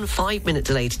just one 5-minute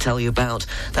delay to tell you about.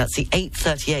 That's the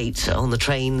 8:38 on the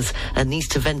trains, and Nice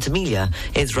to Ventimiglia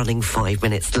is running 5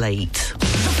 minutes late.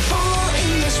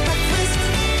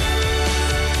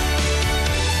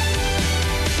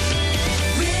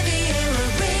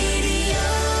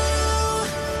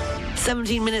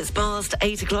 17 minutes past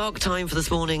 8 o'clock, time for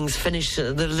this morning's Finish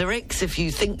the Lyrics. If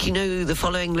you think you know the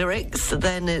following lyrics,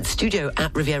 then it's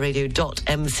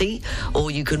studio@rivieraradio.mc, or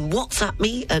you can WhatsApp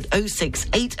me at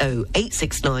 0680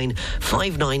 869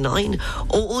 599,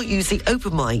 or use the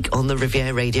open mic on the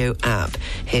Riviera Radio app.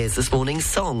 Here's this morning's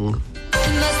song.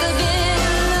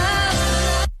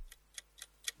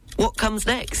 What comes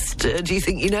next? Do you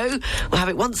think you know? We'll have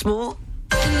it once more.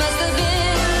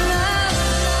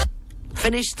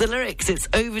 Finish the lyrics. It's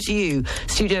over to you.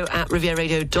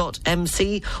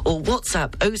 studio@rivieraradio.mc, or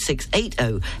WhatsApp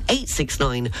 0680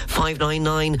 869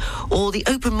 599, or the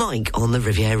open mic on the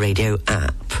Riviera Radio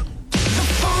app.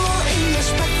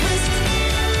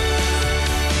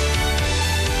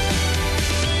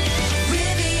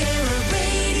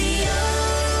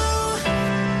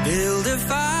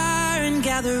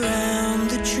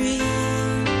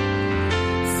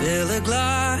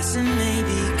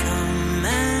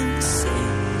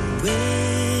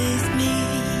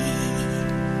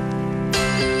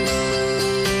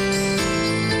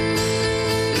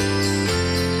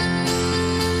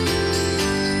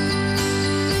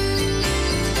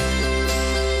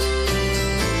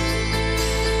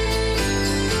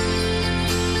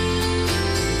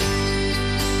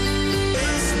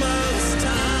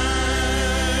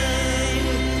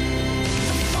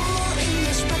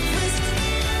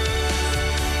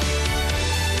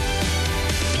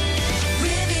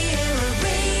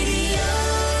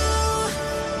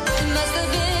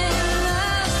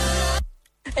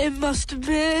 'It must have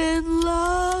been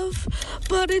love,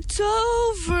 but it's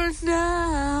over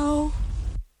now.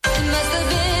 It must have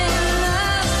been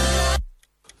love,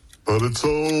 but it's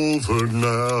over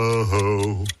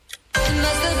now. It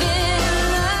must have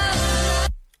been love.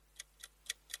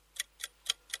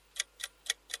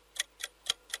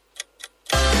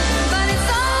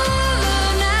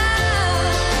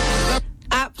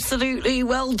 Absolutely,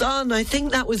 well done. I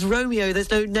think that was Romeo. There's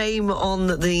no name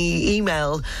on the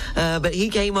email, but he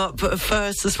came up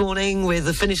first this morning with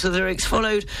the Finish the Lyrics,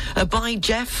 followed by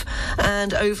Jeff,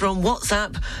 and over on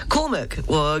WhatsApp, Cormac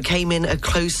came in a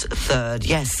close third.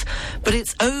 Yes, but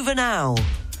it's over now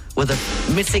with the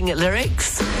missing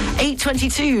lyrics.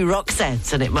 8:22,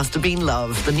 Roxette, and It Must Have Been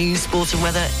Love. The news, sport and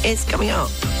weather is coming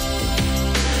up.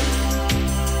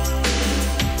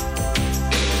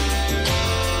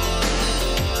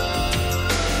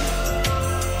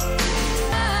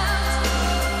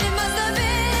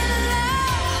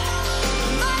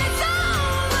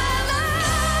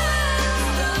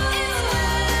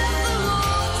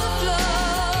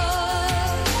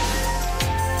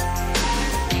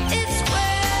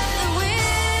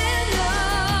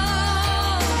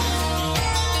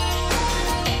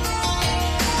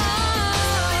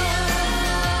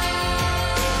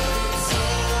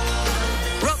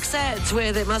 Nice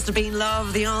with It Must Have Been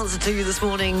Love. The answer to this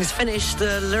morning's Finish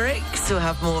the Lyrics. We'll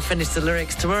have more Finish the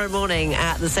Lyrics tomorrow morning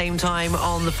at the same time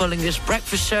on the Full English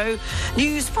Breakfast Show.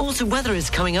 News, sports and weather is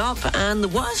coming up, and the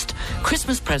worst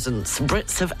Christmas presents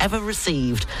Brits have ever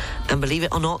received. And believe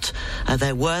it or not,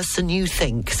 they're worse than you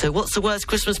think. So what's the worst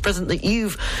Christmas present that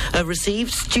you've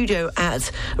received? Studio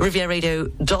at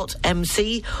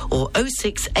rivieradio.mc or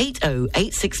 0680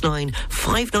 869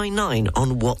 599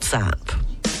 on WhatsApp.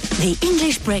 The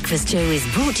English Breakfast Show is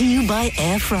brought to you by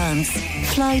Air France.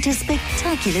 Fly to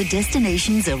spectacular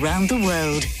destinations around the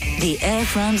world. The Air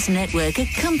France network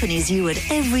accompanies you at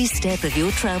every step of your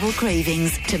travel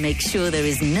cravings to make sure there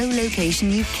is no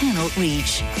location you cannot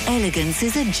reach. Elegance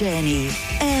is a journey.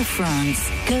 Air France.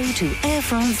 Go to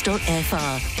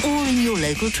airfrance.fr or in your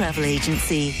local travel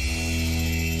agency.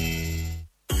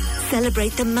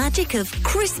 Celebrate the magic of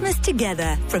Christmas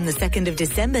together from the 2nd of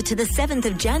December to the 7th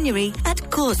of January at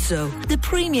Corso, the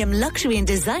premium luxury and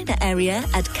designer area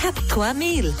at Cap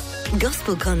 3000.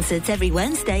 Gospel concerts every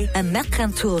Wednesday, a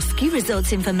Mercantour ski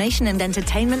resorts information and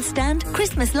entertainment stand,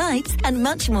 Christmas lights, and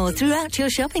much more throughout your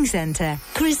shopping centre.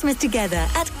 Christmas together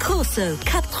at Corso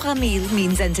Cap 3000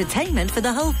 means entertainment for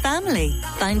the whole family.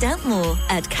 Find out more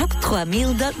at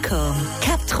cap3000.com.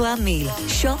 Cap 3000.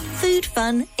 Shop, food,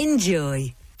 fun,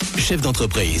 enjoy. Chef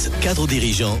d'entreprise, cadre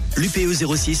dirigeant,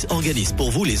 l'UPE 06 organise pour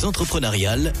vous les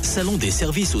entrepreneuriales, salon des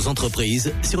services aux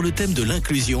entreprises sur le thème de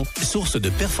l'inclusion, source de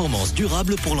performance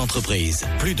durable pour l'entreprise.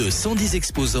 Plus de 110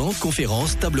 exposants,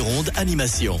 conférences, tables rondes,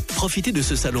 animations. Profitez de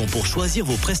ce salon pour choisir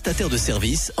vos prestataires de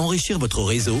services, enrichir votre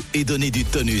réseau et donner du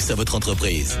tonus à votre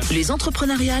entreprise. Les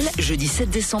entrepreneuriales, jeudi 7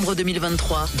 décembre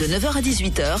 2023, de 9h à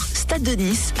 18h, Stade de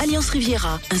Nice, Alliance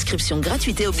Riviera. Inscription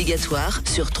gratuite et obligatoire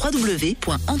sur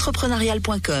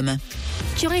www.entrepreneurial.com.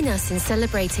 Join us in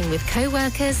celebrating with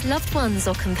co-workers, loved ones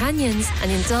or companions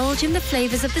and indulge in the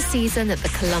flavours of the season at the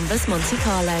Columbus Monte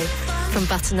Carlo. From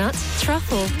butternut,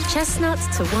 truffle, chestnut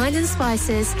to wine and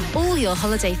spices, all your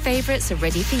holiday favourites are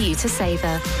ready for you to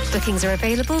savour. Bookings are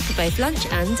available for both lunch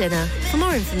and dinner. For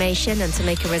more information and to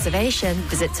make a reservation,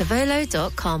 visit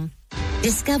tavolo.com.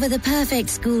 Discover the perfect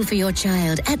school for your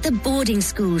child at the Boarding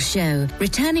School Show,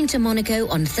 returning to Monaco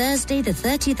on Thursday the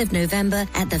 30th of November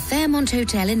at the Fairmont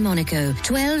Hotel in Monaco,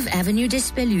 12 Avenue des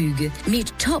Spelugues.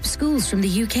 Meet top schools from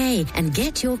the UK and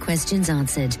get your questions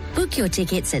answered. Book your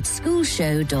tickets at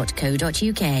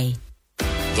schoolshow.co.uk.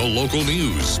 The local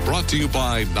news brought to you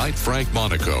by Knight Frank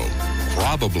Monaco,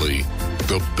 probably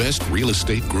the best real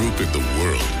estate group in the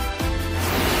world.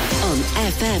 On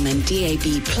FM and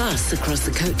DAB Plus across the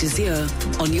Côte d'Azur,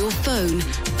 on your phone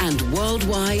and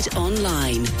worldwide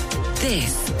online.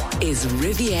 This is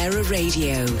Riviera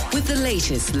Radio with the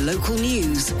latest local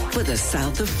news for the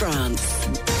south of France.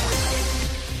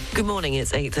 Good morning,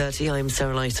 it's 8:30. I'm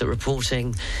Sarah Lysa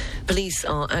reporting. Police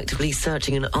are actively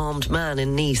searching an armed man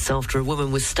in Nice after a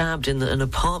woman was stabbed in an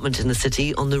apartment in the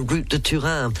city on the Route de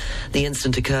Turin. The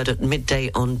incident occurred at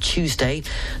midday on Tuesday.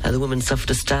 The woman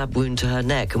suffered a stab wound to her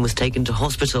neck and was taken to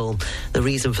hospital. The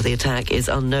reason for the attack is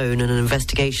unknown and an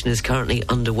investigation is currently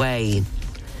underway.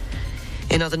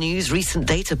 In other news, recent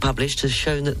data published has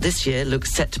shown that this year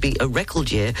looks set to be a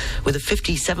record year with a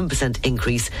 57%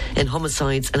 increase in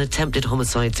homicides and attempted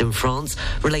homicides in France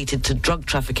related to drug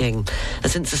trafficking.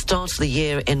 Since the start of the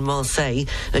year in Marseille,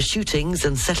 shootings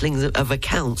and settlings of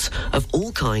accounts of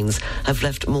all kinds have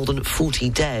left more than 40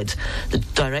 dead. The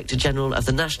Director General of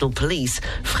the National Police,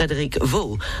 Frédéric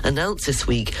Vaux, announced this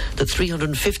week that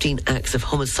 315 acts of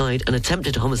homicide and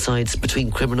attempted homicides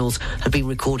between criminals had been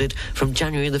recorded from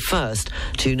January the 1st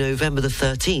to November the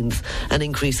 13th, an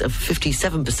increase of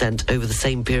 57% over the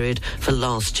same period for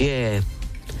last year.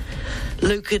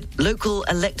 Local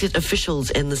elected officials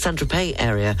in the Saint-Tropez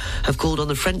area have called on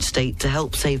the French state to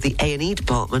help save the A&E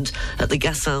department at the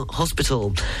Gassin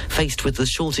Hospital. Faced with the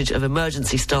shortage of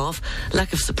emergency staff,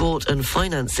 lack of support and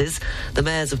finances, the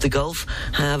mayors of the Gulf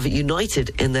have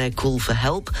united in their call for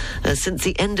help. Since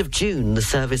the end of June, the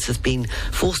service has been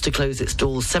forced to close its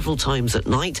doors several times at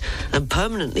night and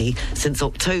permanently since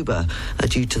October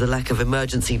due to the lack of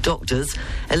emergency doctors.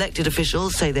 Elected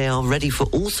officials say they are ready for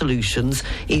all solutions,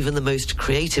 even the most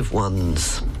creative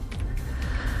ones.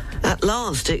 At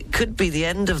last, it could be the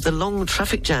end of the long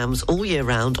traffic jams all year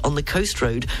round on the coast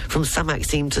road from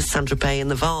Saint-Maxime to Saint-Tropez in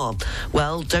the Var.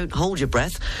 Well, don't hold your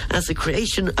breath, as the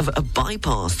creation of a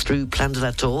bypass through Plan de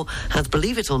la Tour has,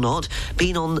 believe it or not,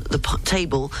 been on the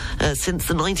table since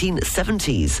the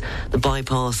 1970s. The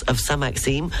bypass of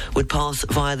Saint-Maxime would pass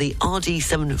via the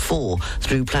RD74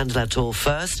 through Plan de la Tour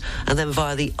first, and then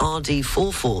via the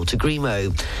RD44 to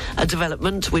Grimaud. A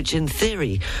development which, in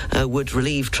theory, would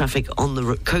relieve traffic on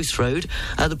the coast Nice Road.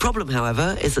 The problem,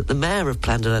 however, is that the mayor of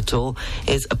Plan de la Tour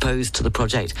is opposed to the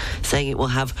project, saying it will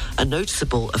have a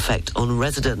noticeable effect on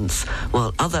residents,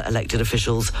 while other elected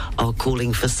officials are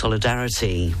calling for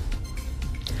solidarity.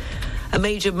 A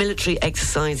major military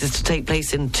exercise is to take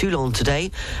place in Toulon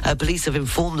today. Police have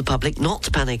informed the public not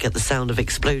to panic at the sound of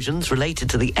explosions related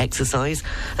to the exercise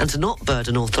and to not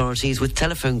burden authorities with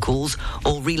telephone calls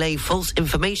or relay false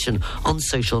information on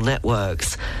social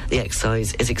networks. The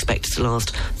exercise is expected to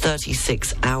last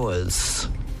 36 hours.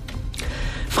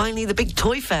 Finally, the big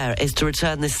toy fair is to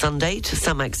return this Sunday to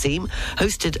Saint-Maxime,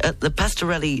 hosted at the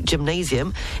Pastorelli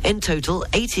Gymnasium. In total,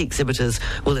 80 exhibitors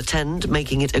will attend,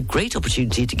 making it a great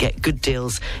opportunity to get good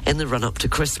deals in the run-up to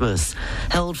Christmas.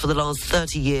 Held for the last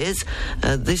 30 years,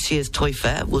 this year's toy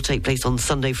fair will take place on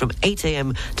Sunday from 8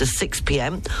 a.m. to 6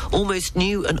 p.m. Almost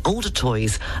new and older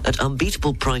toys at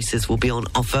unbeatable prices will be on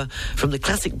offer, from the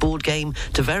classic board game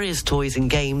to various toys and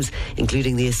games,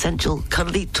 including the essential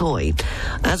cuddly toy.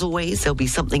 As always, there'll be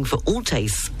something for all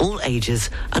tastes, all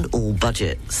ages and all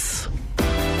budgets.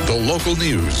 The local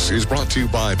news is brought to you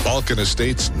by Balkan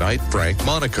Estates Knight Frank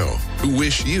Monaco, who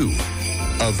wish you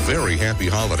a very happy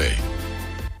holiday.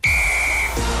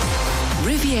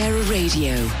 Riviera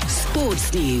Radio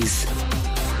Sports News.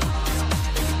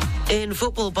 In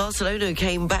football, Barcelona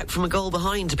came back from a goal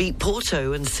behind to beat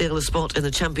Porto and seal a spot in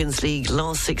the Champions League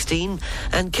last 16.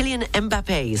 And Kylian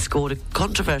Mbappe scored a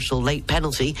controversial late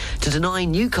penalty to deny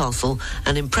Newcastle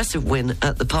an impressive win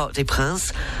at the Parc des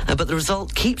Princes. But the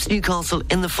result keeps Newcastle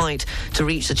in the fight to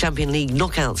reach the Champions League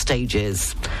knockout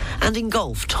stages. And in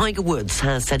golf, Tiger Woods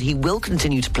has said he will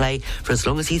continue to play for as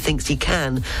long as he thinks he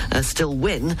can still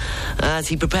win, as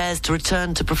he prepares to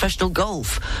return to professional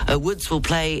golf. Woods will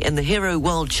play in the Hero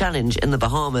World Challenge in the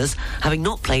Bahamas, having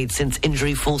not played since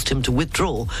injury forced him to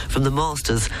withdraw from the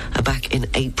Masters back in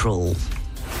April.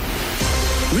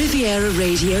 Riviera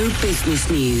Radio Business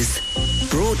News,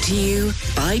 brought to you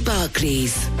by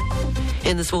Barclays.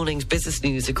 In this morning's business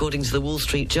news, according to the Wall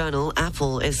Street Journal,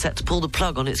 Apple is set to pull the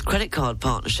plug on its credit card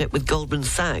partnership with Goldman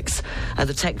Sachs.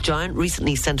 The tech giant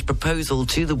recently sent a proposal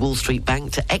to the Wall Street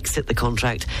Bank to exit the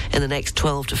contract in the next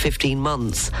 12 to 15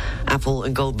 months. Apple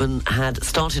and Goldman had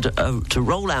started to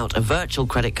roll out a virtual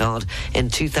credit card in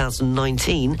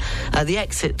 2019. The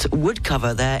exit would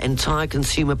cover their entire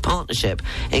consumer partnership,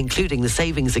 including the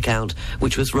savings account,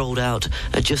 which was rolled out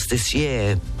just this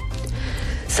year.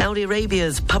 Saudi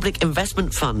Arabia's Public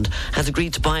Investment Fund has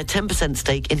agreed to buy a 10%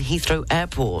 stake in Heathrow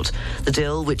Airport. The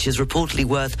deal, which is reportedly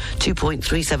worth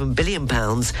 £2.37 billion,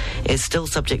 is still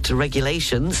subject to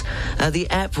regulations. The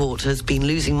airport has been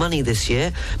losing money this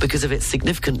year because of its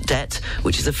significant debt,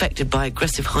 which is affected by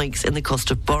aggressive hikes in the cost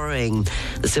of borrowing.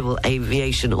 The Civil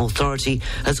Aviation Authority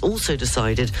has also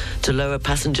decided to lower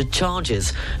passenger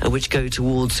charges, which go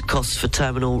towards costs for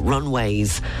terminal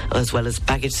runways, as well as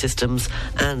baggage systems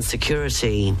and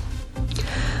security.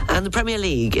 And the Premier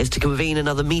League is to convene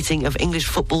another meeting of English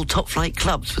football top-flight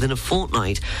clubs within a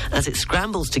fortnight as it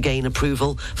scrambles to gain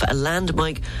approval for a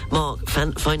landmark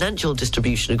financial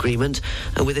distribution agreement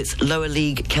with its lower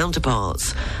league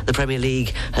counterparts. The Premier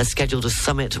League has scheduled a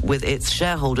summit with its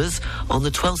shareholders on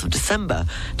the 12th of December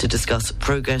to discuss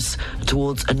progress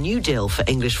towards a new deal for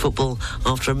English football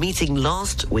after a meeting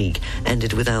last week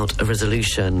ended without a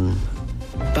resolution.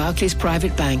 Barclays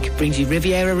Private Bank brings you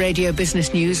Riviera Radio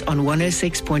Business News on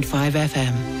 106.5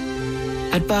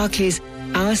 FM. At Barclays,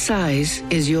 our size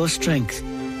is your strength.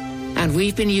 And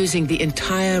we've been using the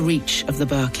entire reach of the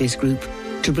Barclays Group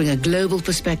to bring a global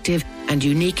perspective and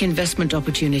unique investment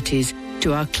opportunities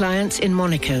to our clients in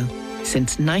Monaco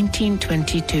since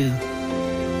 1922.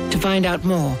 To find out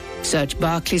more, search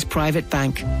Barclays Private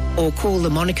Bank or call the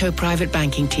Monaco Private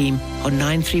Banking Team on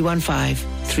 9315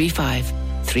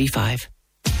 3535.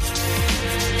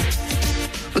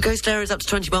 The coast area is up to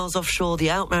 20 miles offshore, the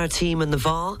Out-Maritime and the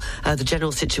Var. The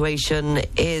general situation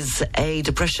is a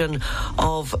depression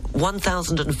of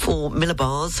 1,004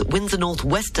 millibars. Winds are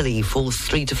northwesterly, force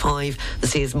 3 to 5. The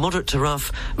sea is moderate to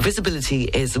rough. Visibility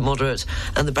is moderate.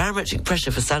 And the barometric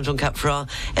pressure for Saint Jean-Cap-Ferrat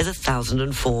is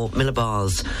 1,004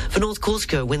 millibars. For North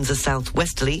Corsica, winds are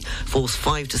southwesterly, force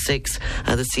 5 to 6.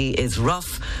 The sea is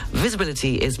rough.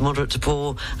 Visibility is moderate to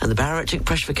poor. And the barometric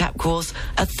pressure for Cap Corse,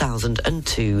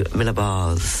 1,002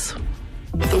 millibars.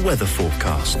 The weather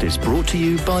forecast is brought to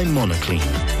you by Monoclean.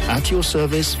 At your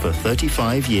service for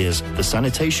 35 years, the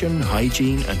sanitation,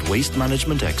 hygiene and waste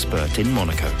management expert in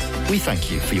Monaco. We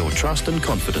thank you for your trust and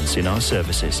confidence in our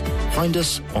services. Find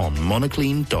us on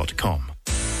monoclean.com.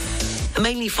 A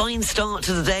mainly fine start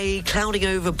to the day, clouding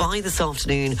over by this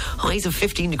afternoon. Highs of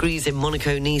 15 degrees in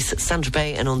Monaco, Nice,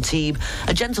 Saint-Tropez and Antibes.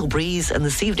 A gentle breeze, and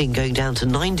this evening going down to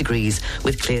 9 degrees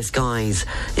with clear skies.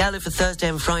 The outlook for Thursday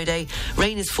and Friday,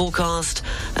 rain is forecast.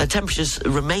 Temperatures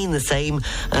remain the same.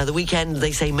 The weekend,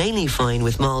 they say mainly fine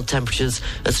with mild temperatures.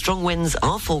 Strong winds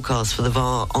are forecast for the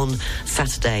VAR on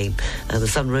Saturday. The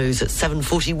sun rose at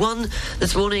 7:41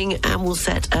 this morning and will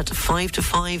set at 5 to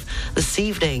 5 this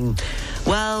evening.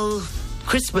 Well,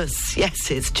 Christmas,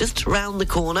 yes, it's just around the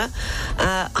corner.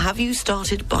 Have you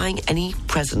started buying any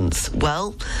presents?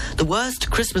 Well, the worst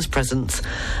Christmas presents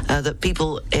that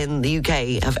people in the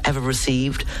UK have ever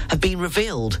received have been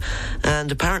revealed,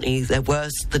 and apparently they're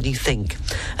worse than you think.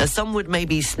 Some would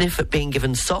maybe sniff at being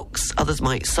given socks, others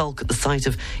might sulk at the sight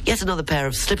of yet another pair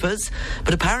of slippers,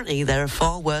 but apparently there are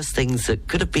far worse things that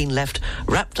could have been left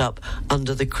wrapped up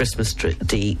under the Christmas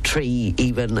tree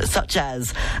even, such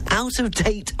as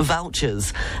out-of-date vouchers.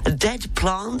 Dead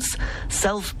plants,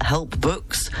 self-help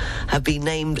books have been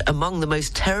named among the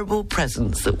most terrible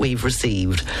presents that we've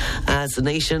received. As the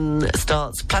nation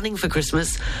starts planning for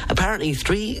Christmas, apparently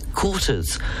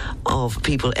 3/4 of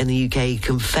people in the UK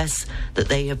confess that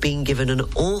they have been given an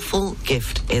awful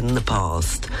gift in the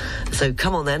past. So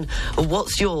come on then,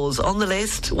 what's yours? On the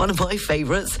list, one of my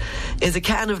favourites is a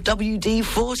can of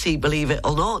WD-40, believe it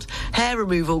or not, hair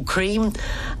removal cream,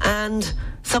 and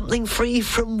something free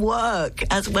from work,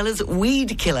 as well as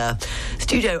weed killer.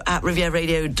 Studio at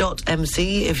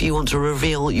rivieradio.mc if you want to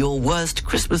reveal your worst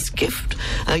Christmas gift.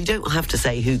 You don't have to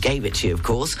say who gave it to you, of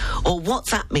course, or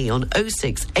WhatsApp me on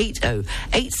 0680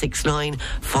 869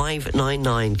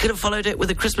 599. Could have followed it with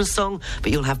a Christmas song,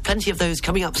 but you'll have plenty of those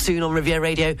coming up soon on Riviera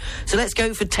Radio. So let's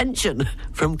go for Tension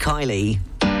from Kylie.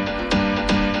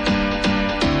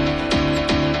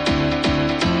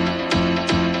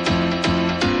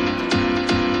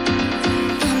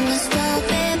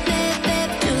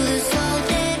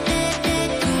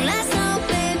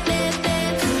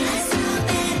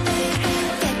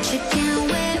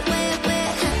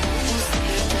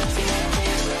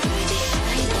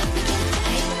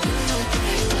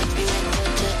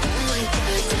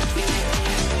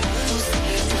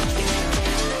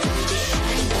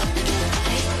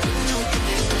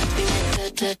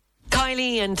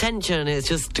 And Tension is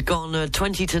just gone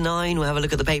 20 to 9. We'll have a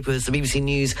look at the papers, the BBC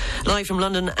News, live from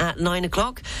London at 9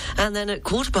 o'clock. And then at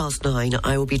 9:15,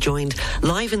 I will be joined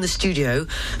live in the studio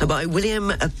by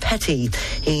William Petty.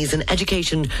 He's an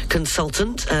education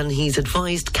consultant and he's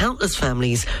advised countless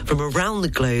families from around the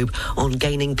globe on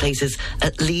gaining places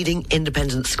at leading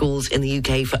independent schools in the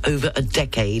UK for over a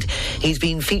decade. He's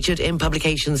been featured in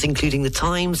publications including The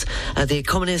Times, The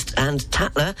Economist and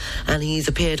Tatler, and he's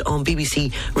appeared on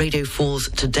BBC Radio 4's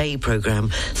Today programme.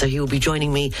 So he will be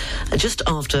joining me just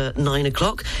after 9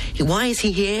 o'clock. Why is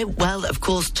he here? Well, of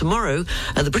course, tomorrow,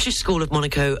 the British School of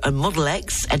Monaco and Model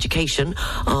X Education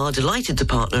are delighted to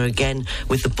partner again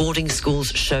with the Boarding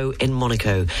Schools Show in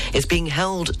Monaco. It's being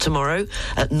held tomorrow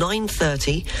at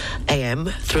 9:30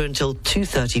 a.m. through until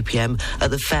 2:30 p.m.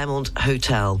 at the Fairmont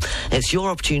Hotel. It's your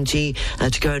opportunity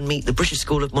to go and meet the British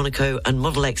School of Monaco and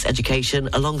Model X Education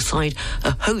alongside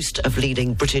a host of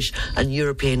leading British and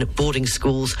European boarding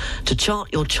schools to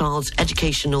chart your child's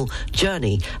educational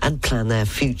journey and plan their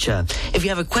future. If you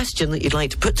have a question that you'd like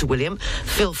to put to William,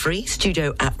 feel free,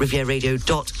 studio at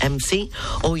rivieradio.mc,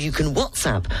 or you can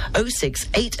WhatsApp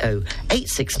 0680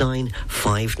 869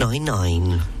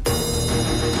 599.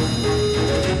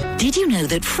 Did you know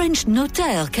that French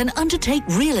notaires can undertake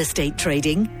real estate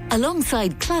trading?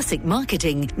 Alongside classic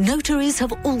marketing, notaries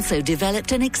have also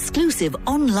developed an exclusive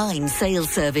online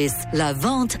sales service, La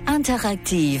Vente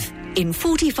Interactive. In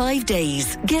 45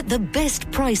 days, get the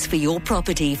best price for your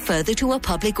property further to a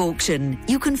public auction.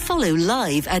 You can follow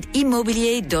live at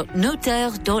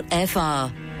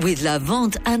immobilier.notaire.fr. With La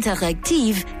Vente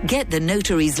Interactive, get the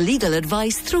notary's legal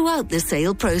advice throughout the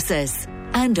sale process.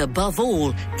 And above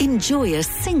all, enjoy a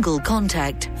single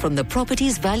contact from the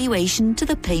property's valuation to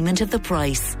the payment of the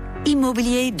price.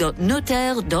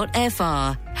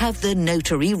 Immobilier.notaire.fr. Have the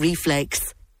notary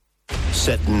reflex.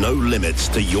 Set no limits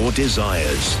to your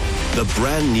desires. The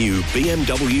brand new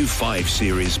BMW 5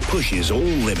 Series pushes all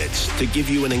limits to give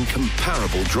you an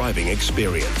incomparable driving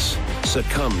experience.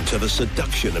 Succumb to the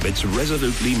seduction of its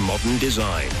resolutely modern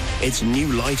design, its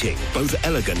new lighting, both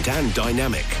elegant and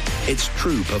dynamic, its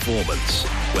true performance.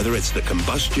 Whether it's the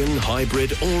combustion,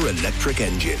 hybrid or electric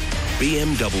engine,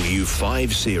 BMW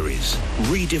 5 Series.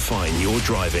 Redefine your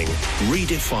driving.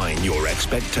 Redefine your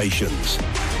expectations.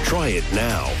 Try it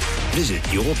now. Visit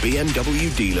your BMW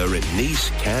dealer in Nice,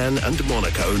 Cannes and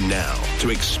Monaco now to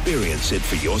experience it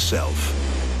for yourself.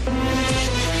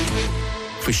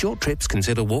 For short trips,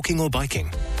 consider walking or biking.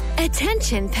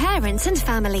 Attention parents and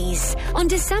families. On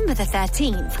December the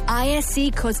 13th,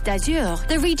 ISC Côte d'Azur,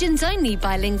 the region's only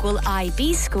bilingual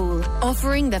IB school,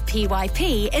 offering the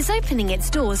PYP, is opening its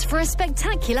doors for a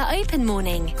spectacular open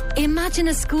morning. Imagine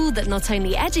a school that not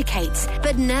only educates,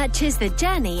 but nurtures the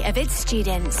journey of its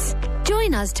students.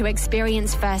 Join us to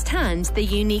experience firsthand the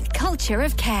unique culture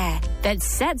of care that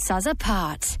sets us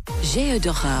apart.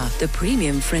 Géodora, the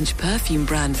premium French perfume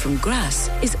brand from Grasse,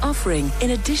 is offering,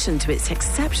 in addition to its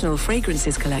exceptional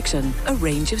fragrances collection, a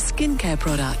range of skincare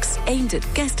products aimed at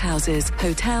guest houses,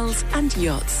 hotels and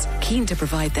yachts, keen to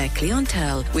provide their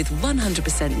clientele with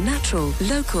 100% natural,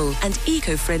 local and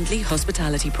eco-friendly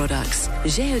hospitality products.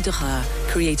 Géodora,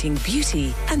 creating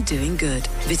beauty and doing good.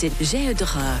 Visit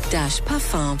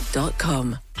géodora-parfum.com.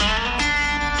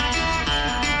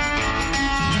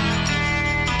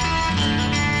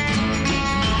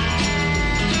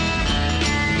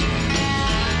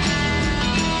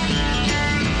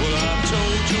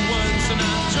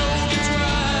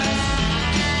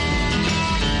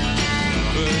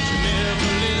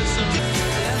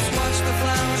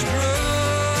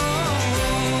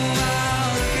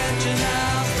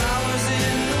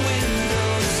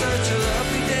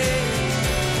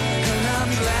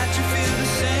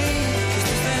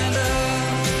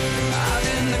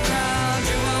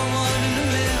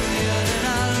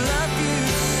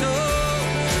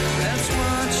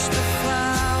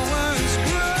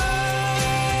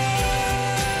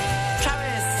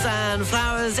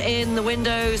 In the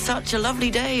window, such a lovely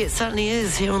day. It certainly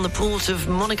is here on the port of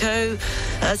Monaco.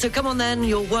 So come on then,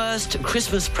 your worst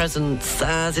Christmas presents,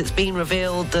 as it's been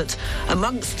revealed that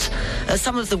amongst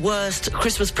some of the worst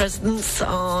Christmas presents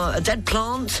are a dead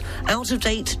plant,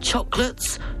 out-of-date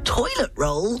chocolates, toilet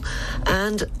roll,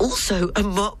 and also a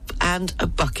mop and a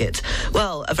bucket.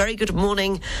 Well, a very good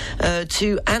morning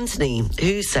to Anthony,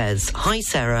 who says, "Hi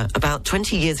Sarah, about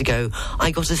 20 years ago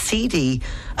I got a CD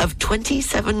of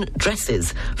 27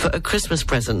 dresses for a Christmas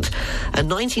present. A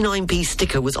 99p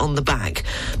sticker was on the back.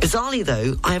 Bizarrely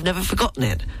though, I have never forgotten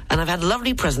it, and I've had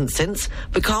lovely presents since,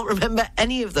 but can't remember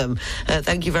any of them."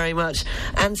 Thank you very much,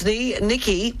 Anthony.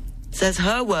 Nikki says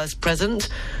her worst present,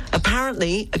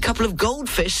 apparently a couple of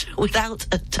goldfish without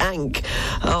a tank.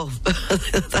 Oh,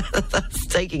 that's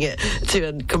taking it to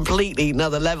a completely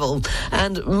another level.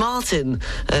 And Martin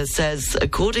says,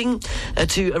 according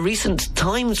to a recent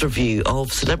Times review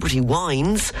of celebrity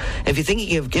wines, if you're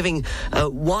thinking of giving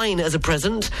wine as a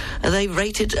present, they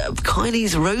rated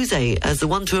Kylie's Rosé as the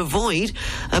one to avoid,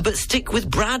 but stick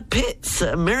with Brad Pitt's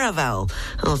Miraval.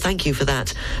 Oh, thank you for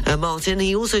that, Martin.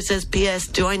 He also says, P.S.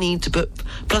 do I need to put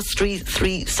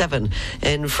 +337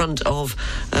 in front of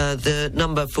the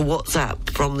number for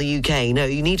WhatsApp from the UK? No,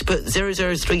 you need to put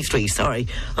 0033. Sorry,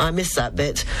 I missed that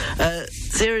bit.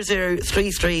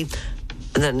 0033,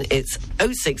 and then it's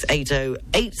 0680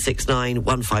 869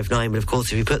 159. But of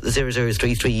course, if you put the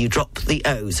 0033, you drop the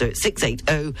O, so it's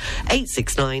 680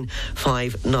 869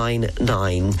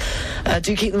 599.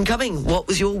 Do keep them coming. What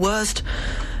was your worst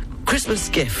Christmas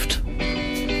gift?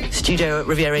 Studio at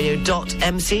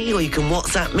rivieradio.mc, or you can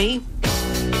WhatsApp me.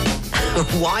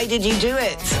 Why did you do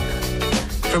it?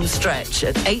 From Stretch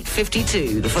at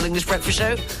 8:52, the Full English Breakfast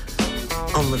Show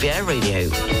on Riviera Radio.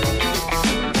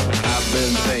 I've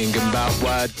been thinking about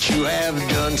what you have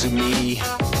done to me.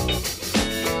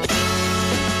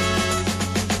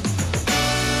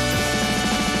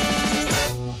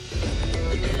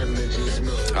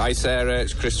 Hi Sarah,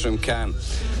 it's Chris from Cannes.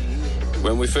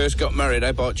 When we first got married,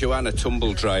 I bought Joanne a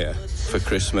tumble dryer for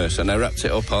Christmas, and I wrapped it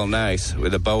up all nice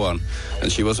with a bow on,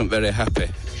 and she wasn't very happy.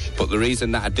 But the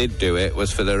reason that I did do it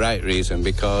was for the right reason,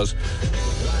 because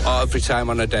every time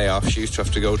on a day off, she used to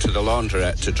have to go to the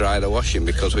laundrette to dry the washing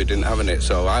because we didn't have it.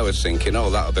 So I was thinking,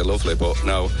 oh, that'll be lovely, but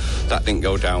no, that didn't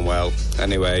go down well.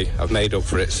 Anyway, I've made up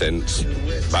for it since.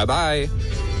 Bye-bye.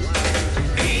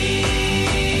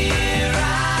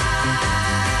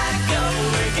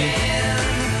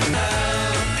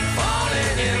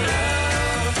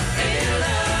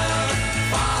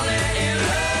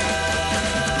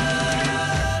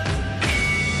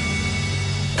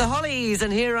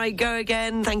 And here I go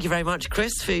again. Thank you very much,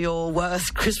 Chris, for your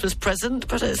worst Christmas present.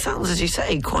 But it sounds, as you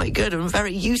say, quite good and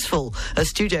very useful.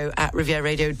 Studio at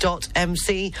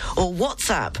rivieradio.mc or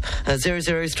WhatsApp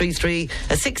 0033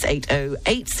 680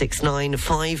 869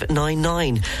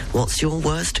 599. What's your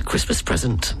worst Christmas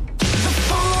present?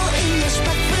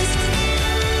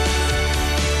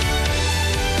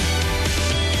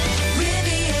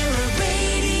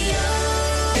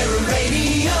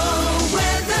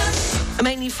 A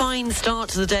mainly fine start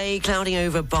to the day, clouding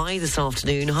over by this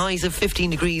afternoon. Highs of 15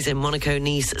 degrees in Monaco,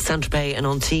 Nice, Saint-Tropez and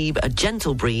Antibes. A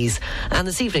gentle breeze. And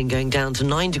this evening going down to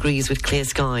 9 degrees with clear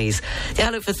skies. The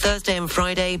outlook for Thursday and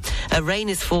Friday. Rain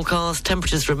is forecast,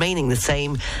 temperatures remaining the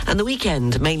same. And the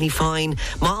weekend, mainly fine,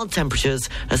 mild temperatures.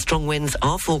 Strong winds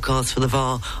are forecast for the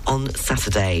VAR on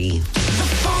Saturday.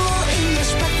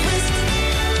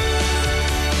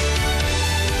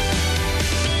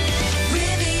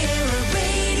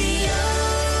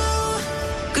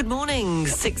 Good morning,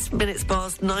 6 minutes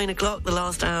past 9 o'clock, the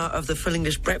last hour of the Full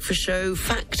English Breakfast Show.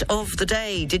 Fact of the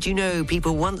day. Did you know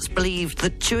people once believed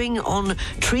that chewing on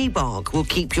tree bark will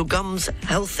keep your gums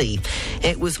healthy?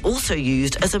 It was also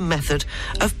used as a method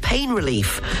of pain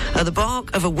relief. The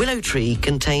bark of a willow tree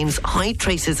contains high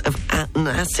traces of an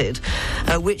acid,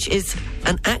 which is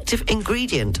an active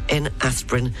ingredient in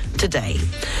aspirin today.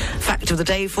 Fact of the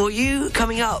day for you,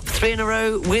 coming up, 3 in a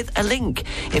row with a link.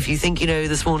 If you think you know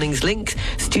this morning's link,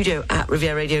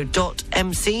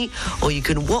 studio@rivieradio.mc, or you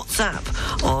can WhatsApp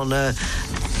on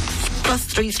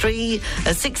 +33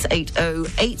 680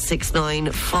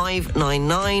 869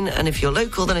 599, and if you're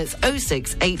local then it's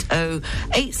 0680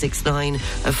 869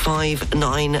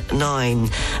 599.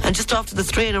 And just after the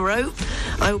 3 in a row,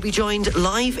 I will be joined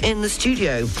live in the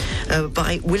studio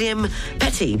by William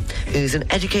Petty, who's an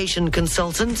education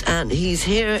consultant, and he's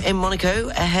here in Monaco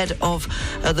ahead of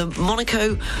the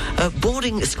Monaco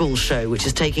boarding school show, which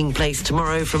is taking place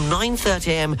tomorrow from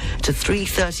 9:30am to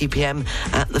 3:30pm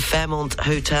at the Fairmont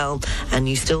Hotel. And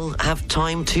you still have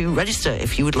time to register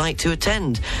if you would like to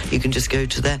attend. You can just go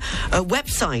to their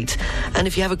website. And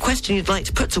if you have a question you'd like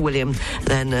to put to William,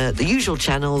 then the usual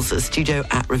channels,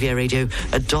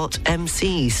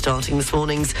 studio@rivieradio.mc. Starting this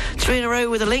morning's 3 in a row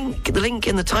with a link. The link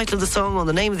in the title of the song or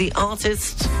the name of the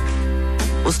artist.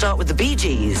 We'll start with the Bee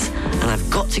Gees, and I've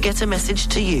got to get a message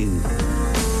to you.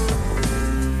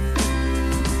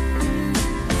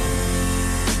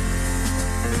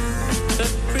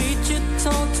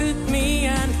 Taunted me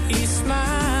and he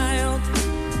smiled,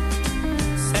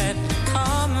 said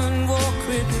come and walk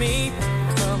with me,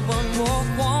 come and walk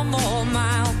one more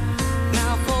mile.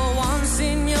 Now for once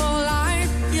in your life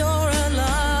you're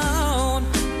alone,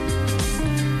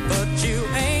 but you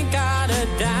ain't got a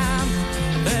dime,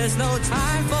 there's no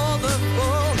time for the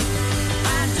fool.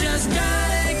 I just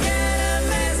gotta get a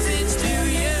message to you.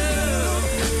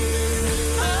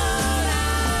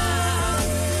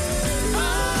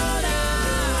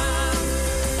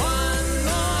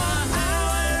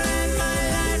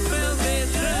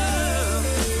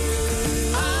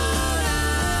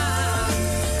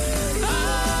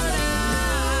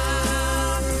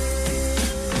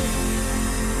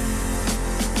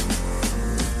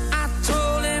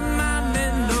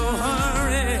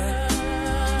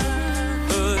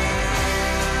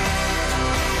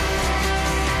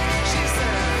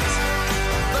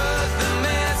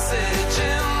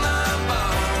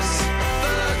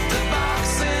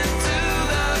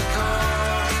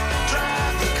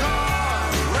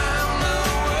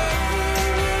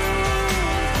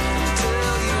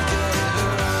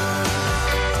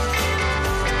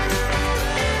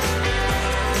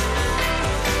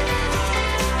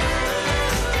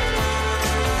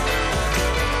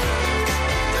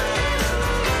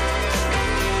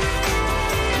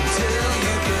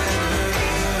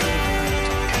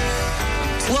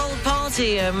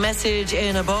 A message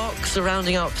in a box,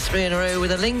 rounding up 3 in a row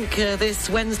with a link this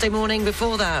Wednesday morning.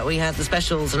 Before that, we had the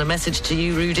specials and a message to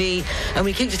you, Rudy, and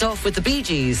we kicked it off with the Bee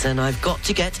Gees, and I've got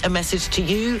to get a message to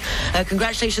you.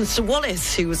 Congratulations to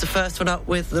Wallace, who was the first one up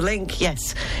with the link.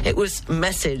 Yes, it was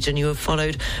message, and you were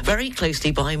followed very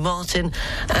closely by Martin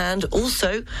and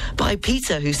also by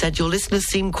Peter, who said your listeners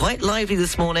seem quite lively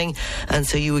this morning, and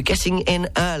so you were getting in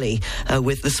early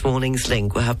with this morning's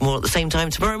link. We'll have more at the same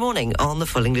time tomorrow morning on the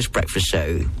Full English Breakfast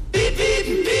Show. Beep, beep,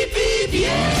 beep, beep,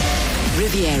 yeah.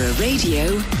 Riviera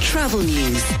Radio Travel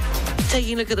News.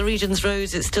 Taking a look at the region's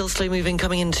roads, it's still slow moving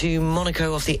coming into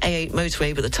Monaco off the A8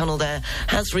 motorway, but the tunnel there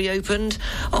has reopened.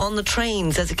 On the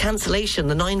trains, there's a cancellation.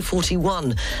 The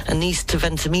 941 and Nice to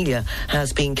Ventimiglia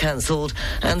has been cancelled.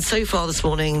 And so far this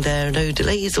morning, there are no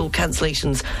delays or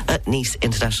cancellations at Nice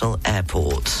International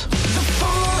Airport.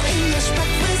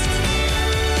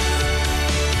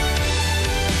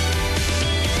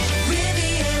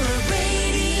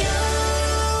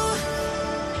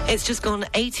 It's just gone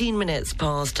 18 minutes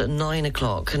past 9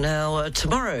 o'clock. Now,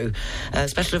 tomorrow, a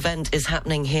special event is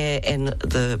happening here in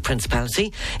the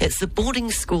Principality. It's the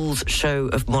Boarding Schools Show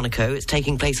of Monaco. It's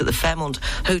taking place at the Fairmont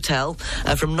Hotel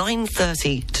from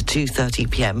 9:30 to 2:30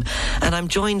 p.m. And I'm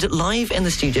joined live in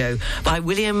the studio by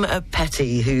William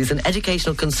Petty, who's an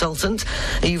educational consultant.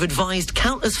 You've advised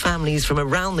countless families from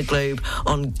around the globe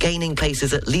on gaining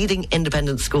places at leading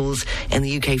independent schools in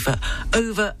the UK for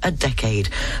over a decade.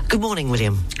 Good morning,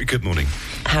 William. Good morning.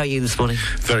 How are you this morning?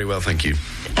 Very well, thank you.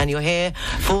 And you're here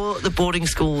for the Boarding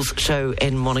Schools Show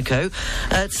in Monaco.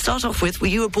 To start off with, were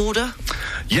you a boarder?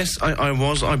 Yes, I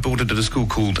was. I boarded at a school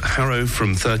called Harrow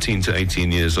from 13 to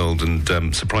 18 years old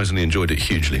and surprisingly enjoyed it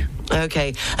hugely.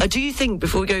 Okay. Do you think,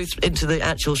 before we go into the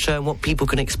actual show and what people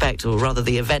can expect, or rather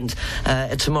the event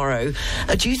tomorrow,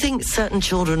 do you think certain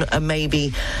children are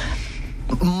maybe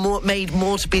made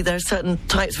more to be, there are certain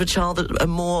types of a child that are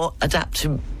more adapt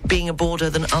to being a boarder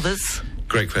than others?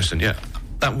 Great question, yeah.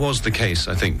 That was the case,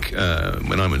 I think,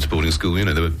 when I went to boarding school. You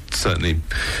know, there were certainly,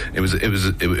 it was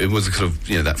a sort of,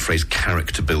 you know, that phrase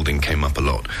character building came up a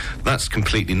lot. That's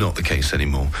completely not the case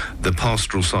anymore. The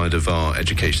pastoral side of our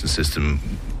education system,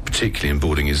 particularly in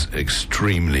boarding, is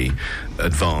extremely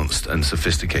advanced and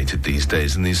sophisticated these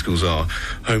days. And these schools are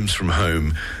homes from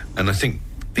home. And I think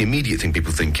the immediate thing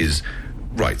people think is,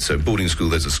 right, so boarding school,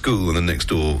 there's a school, and then next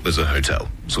door there's a hotel,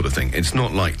 sort of thing. It's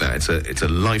not like that. It's a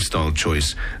lifestyle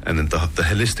choice, and the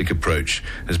holistic approach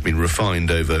has been refined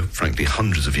over, frankly,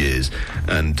 hundreds of years.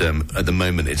 And at the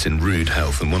moment, it's in rude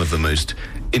health, and one of the most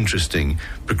interesting,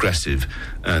 progressive,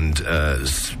 and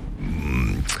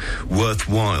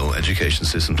worthwhile education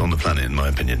systems on the planet, in my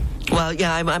opinion. Well,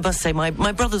 yeah, I must say, my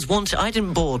brothers wanted... I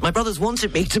didn't board. My brothers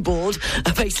wanted me to board,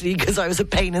 basically because I was a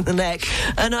pain in the neck.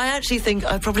 And I actually think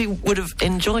I probably would have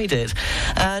enjoyed it.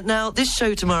 Now, this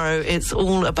show tomorrow, it's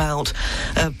all about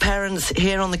parents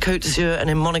here on the Côte d'Azur and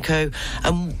in Monaco,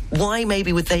 and why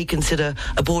maybe would they consider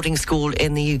a boarding school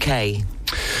in the UK?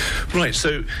 Right,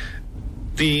 so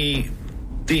the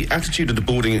attitude of the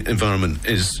boarding environment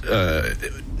is...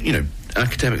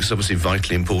 academics is obviously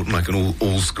vitally important, like in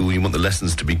all school. You want the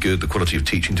lessons to be good, the quality of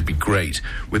teaching to be great.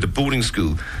 With a boarding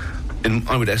school,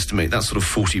 I would estimate that's sort of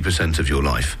 40% of your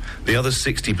life. The other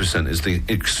 60% is the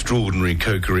extraordinary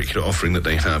co-curricular offering that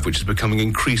they have, which is becoming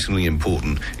increasingly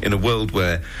important in a world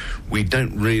where we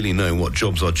don't really know what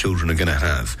jobs our children are going to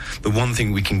have. The one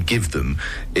thing we can give them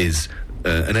is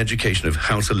an education of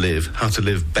how to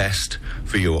live best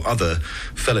for your other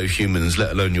fellow humans,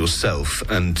 let alone yourself,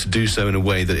 and to do so in a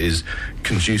way that is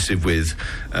conducive with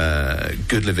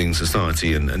good living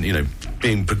society and you know,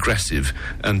 being progressive.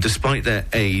 And despite their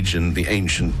age and the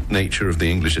ancient nature of the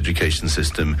English education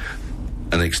system,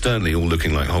 and externally all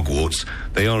looking like Hogwarts,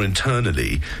 they are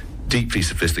internally deeply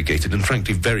sophisticated and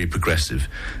frankly very progressive.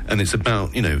 And it's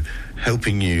about, you know,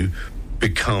 helping you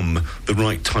become the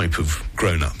right type of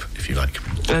grown-up, if you like.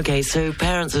 Okay, so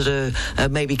parents that are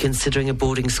maybe considering a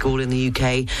boarding school in the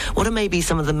UK, what are maybe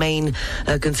some of the main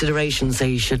considerations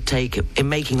they should take in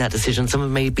making that decision? Some of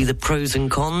maybe the pros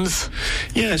and cons?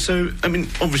 Yeah, so, I mean,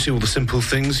 obviously all the simple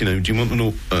things, you know, do you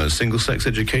want a single-sex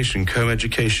education,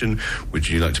 co-education? Would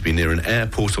you like to be near an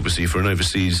airport, obviously, for an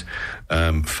overseas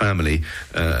family?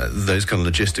 Those kind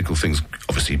of logistical things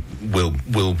obviously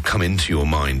will come into your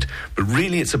mind. But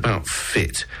really it's about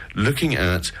fit. Looking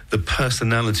at the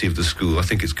personality of the school, I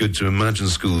think it's good to imagine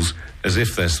schools as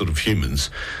if they're sort of humans,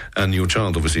 and your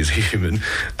child obviously is human,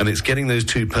 and it's getting those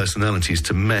two personalities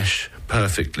to mesh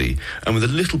perfectly, and with a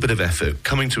little bit of effort,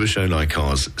 coming to a show like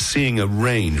ours, seeing a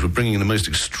range. We're bringing in the most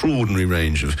extraordinary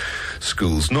range of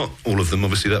schools. Not all of them,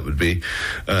 obviously, that would be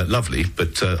lovely,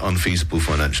 but unfeasible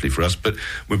financially for us. But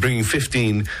we're bringing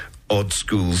 15 odd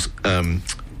schools.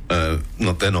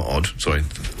 They're not odd, sorry,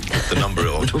 the number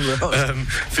odd.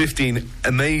 15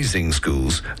 amazing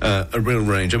schools, a real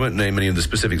range. I won't name any of the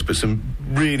specifics, but some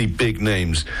really big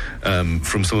names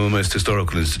from some of the most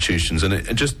historical institutions. And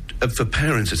it just, for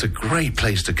parents, it's a great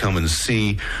place to come and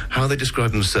see how they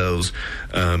describe themselves,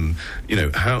 you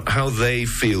know, how they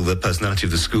feel the personality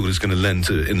of the school is going to lend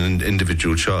to an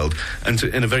individual child, and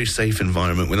to, in a very safe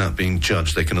environment without being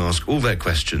judged, they can ask all their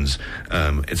questions.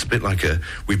 It's a bit like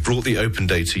we brought the open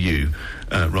day to you,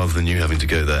 rather than you having to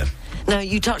go there. Now,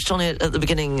 you touched on it at the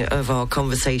beginning of our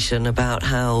conversation about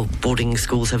how boarding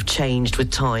schools have changed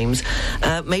with times.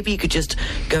 Maybe you could just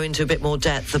go into a bit more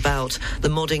depth about the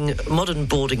modern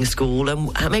boarding school,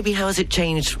 and maybe how has it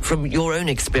changed from your own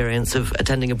experience of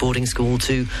attending a boarding school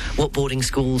to what boarding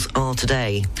schools are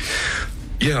today?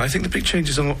 Yeah, I think the big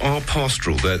changes are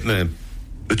pastoral. The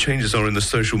changes are in the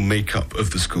social makeup of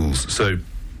the schools. So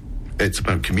It's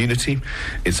about community.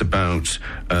 It's about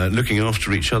looking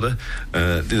after each other.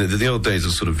 The old days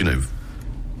of sort of,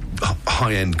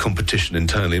 high-end competition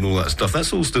internally and all that stuff,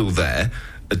 that's all still there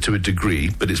to a degree,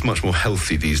 but it's much more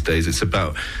healthy these days. It's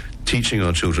about teaching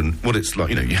our children what it's like.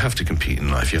 You have to compete in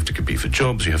life. You have to compete for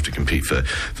jobs. You have to compete for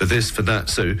this, for that.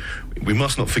 So we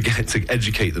must not forget to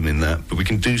educate them in that, but we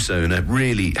can do so in a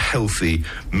really healthy,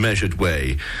 measured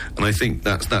way. And I think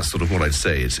that's sort of what I'd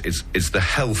say. It's the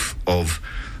health of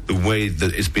the way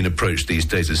that it's been approached these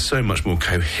days is so much more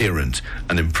coherent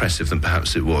and impressive than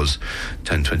perhaps it was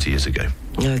 10, 20 years ago.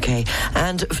 Okay.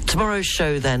 And tomorrow's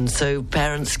show then, so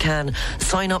parents can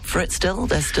sign up for it still?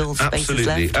 There's still spaces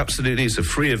left? Absolutely. It's a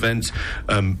free event.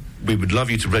 We would love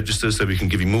you to register so we can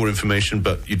give you more information,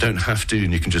 but you don't have to,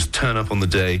 and you can just turn up on the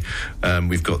day.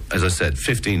 We've got, as I said,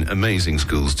 15 amazing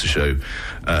schools to show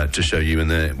you,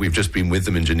 and we've just been with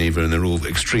them in Geneva, and they're all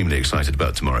extremely excited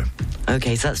about tomorrow.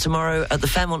 Okay, so that's tomorrow at the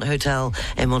Fairmont Hotel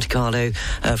in Monte Carlo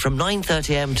from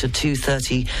 9:30am to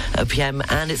 2:30pm,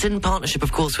 and it's in partnership,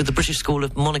 of course, with the British School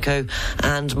of Monaco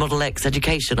and Model X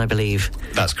Education, I believe.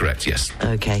 That's correct, yes.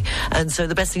 Okay, and so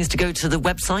the best thing is to go to the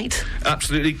website?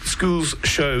 Absolutely,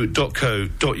 schoolsshow.co.uk.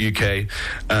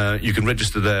 You can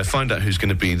register there, find out who's going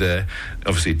to be there.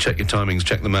 Obviously, check your timings,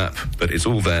 check the map, but it's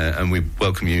all there, and we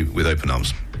welcome you with open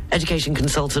arms. Education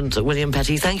consultant William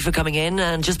Petty, thank you for coming in.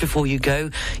 And just before you go,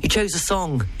 you chose a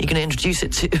song. You're going to introduce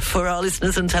it for our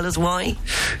listeners and tell us why?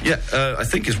 Yeah, I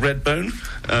think it's Redbone,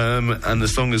 and the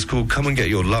song is called Come and Get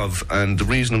Your Love. And the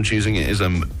reason I'm choosing it is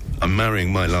I'm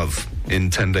marrying my love in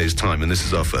 10 days' time, and this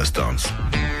is our first dance.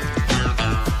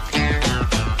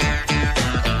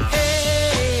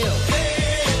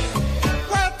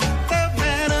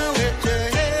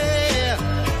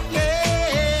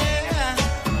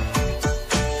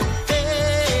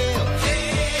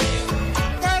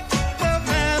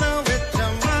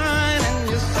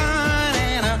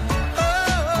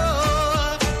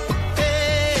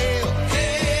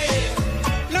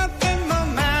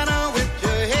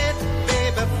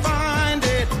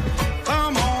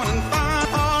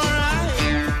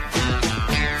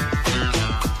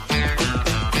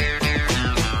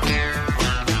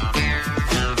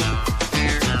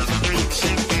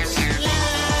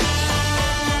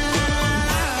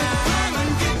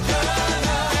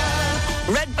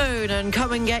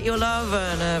 Come and Get Your Love,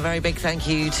 and a very big thank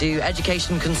you to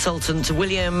education consultant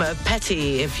William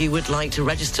Petty. If you would like to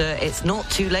register, it's not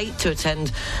too late to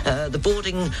attend the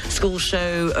boarding school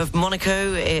show of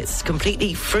Monaco. It's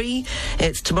completely free.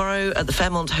 It's tomorrow at the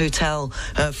Fairmont Hotel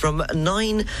from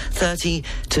 9:30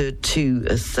 to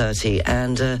 2:30,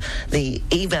 and the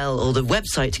email or the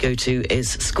website to go to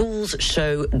is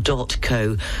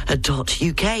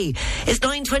schoolsshow.co.uk. It's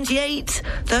 9:28,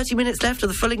 30 minutes left of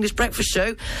the Full English Breakfast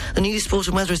Show. The news, sport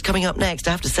and weather is coming up next.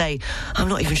 I have to say, I'm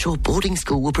not even sure boarding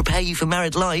school will prepare you for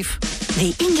married life.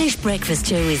 The English Breakfast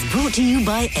Show is brought to you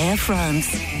by Air France.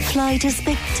 Fly to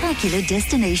spectacular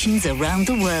destinations around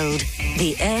the world.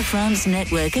 The Air France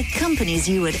network accompanies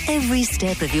you at every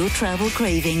step of your travel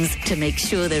cravings to make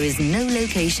sure there is no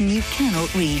location you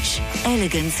cannot reach.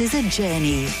 Elegance is a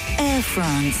journey. Air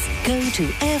France. Go to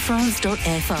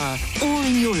airfrance.fr or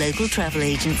in your local travel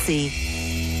agency.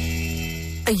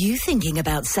 Are you thinking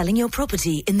about selling your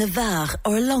property in the Var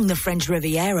or along the French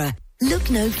Riviera?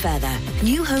 Look no further.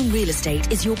 New Home Real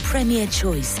Estate is your premier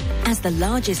choice. As the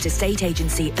largest estate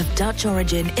agency of Dutch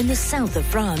origin in the south of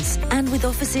France, and with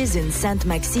offices in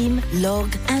Sainte-Maxime,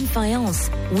 Lorgues and Fayence,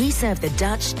 we serve the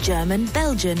Dutch, German,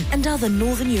 Belgian and other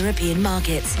northern European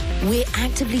markets. We're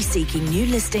actively seeking new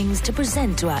listings to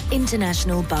present to our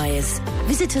international buyers.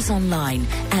 Visit us online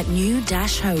at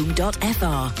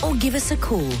new-home.fr or give us a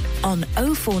call on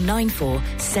 0494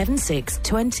 76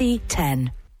 20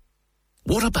 10.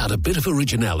 What about a bit of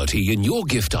originality in your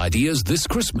gift ideas this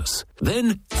Christmas?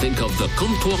 Then think of the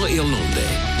Comptoir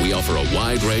Irlandais. We offer a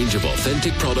wide range of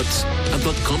authentic products at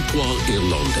the Comptoir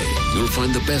Irlandais. You'll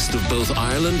find the best of both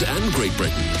Ireland and Great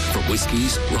Britain, from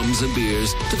whiskies, rums and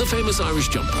beers to the famous Irish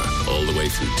jumper, all the way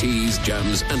through teas,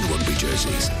 jams and rugby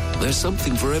jerseys. There's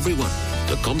something for everyone.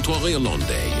 The Comptoir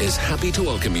Irlandais is happy to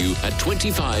welcome you at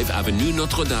 25 Avenue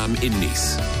Notre-Dame in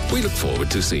Nice. We look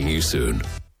forward to seeing you soon.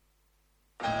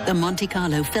 The Monte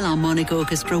Carlo Philharmonic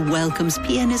Orchestra welcomes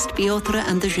pianist Piotr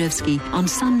Andrzejewski on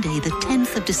Sunday, the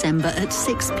 10th of December at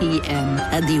 6 p.m.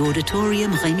 at the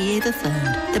Auditorium Rainier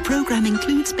III. The program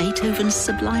includes Beethoven's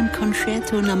Sublime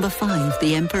Concerto No. 5,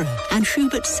 The Emperor, and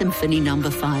Schubert's Symphony No.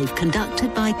 5,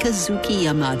 conducted by Kazuki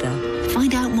Yamada.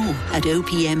 Find out more at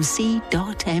opmc.mc.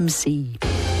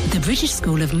 The British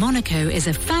School of Monaco is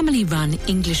a family-run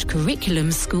English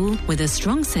curriculum school with a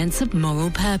strong sense of moral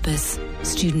purpose.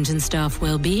 Student and staff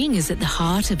well-being is at the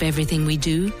heart of everything we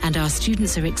do, and our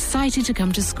students are excited to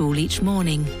come to school each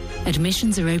morning.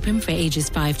 Admissions are open for ages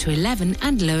 5 to 11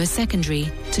 and lower secondary.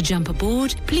 To jump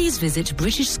aboard, please visit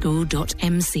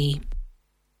britishschool.mc.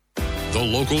 The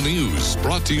local news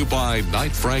brought to you by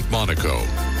Knight Frank Monaco.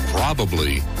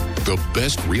 Probably the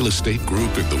best real estate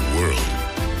group in the world.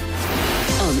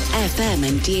 On FM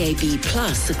and DAB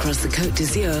Plus across the Côte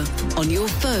d'Azur, on your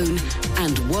phone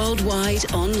and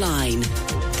worldwide online.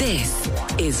 This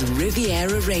is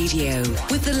Riviera Radio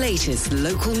with the latest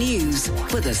local news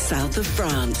for the south of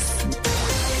France.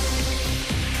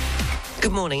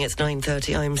 Good morning, it's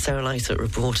 9:30. I'm Sarah Lysett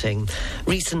reporting.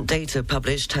 Recent data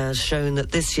published has shown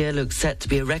that this year looks set to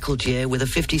be a record year with a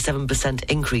 57%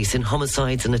 increase in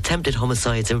homicides and attempted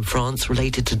homicides in France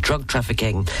related to drug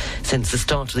trafficking. Since the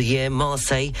start of the year,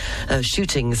 Marseille,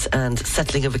 shootings and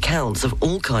settling of accounts of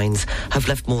all kinds have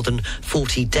left more than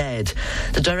 40 dead.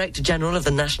 The Director General of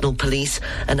the National Police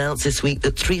announced this week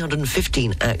that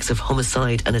 315 acts of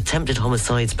homicide and attempted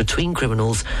homicides between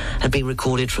criminals had been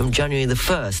recorded from January the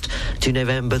 1st to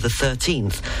November the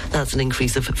 13th. That's an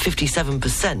increase of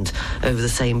 57% over the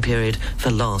same period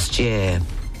for last year.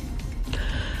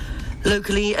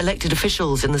 Locally elected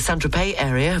officials in the Saint-Tropez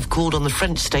area have called on the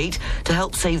French state to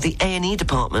help save the A&E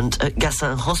department at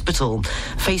Gassin Hospital.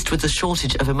 Faced with the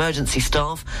shortage of emergency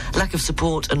staff, lack of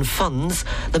support and funds,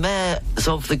 the mayors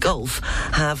of the Gulf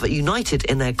have united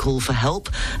in their call for help.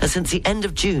 Since the end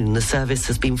of June, the service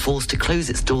has been forced to close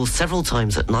its doors several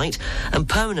times at night and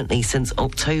permanently since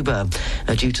October.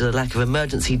 Due to the lack of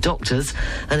emergency doctors,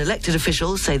 and elected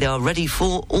officials say they are ready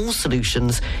for all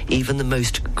solutions, even the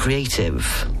most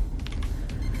creative.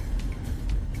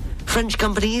 French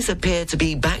companies appear to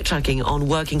be backtracking on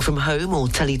working from home or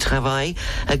télétravail,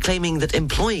 claiming that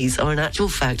employees are in actual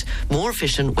fact more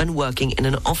efficient when working in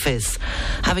an office.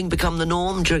 Having become the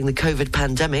norm during the COVID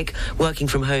pandemic, working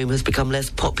from home has become less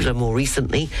popular more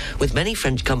recently, with many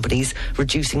French companies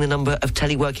reducing the number of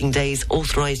teleworking days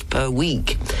authorised per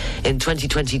week. In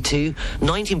 2022,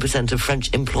 19% of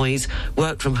French employees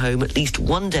worked from home at least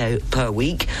one day per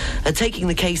week. Taking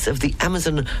the case of the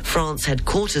Amazon France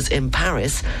headquarters in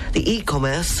Paris, the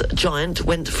e-commerce giant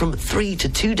went from 3 to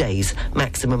 2 days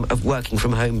maximum of working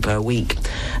from home per week.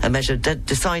 A measure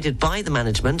decided by the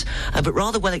management, but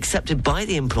rather well accepted by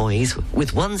the employees,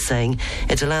 with one saying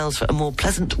it allows for a more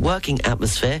pleasant working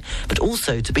atmosphere, but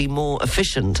also to be more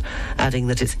efficient, adding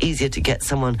that it's easier to get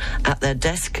someone at their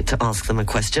desk to ask them a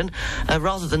question,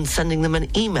 rather than sending them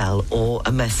an email or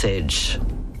a message.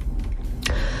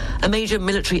 A major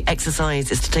military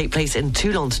exercise is to take place in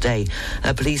Toulon today.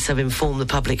 Police have informed the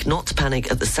public not to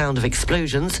panic at the sound of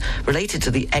explosions related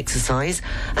to the exercise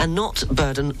and not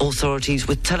burden authorities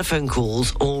with telephone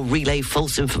calls or relay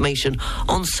false information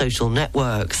on social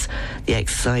networks. The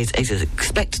exercise is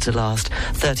expected to last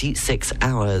 36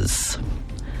 hours.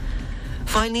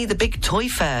 Finally, the big toy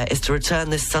fair is to return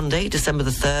this Sunday, December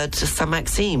the 3rd, to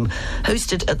Saint-Maxime.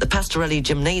 Hosted at the Pastorelli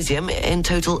Gymnasium, in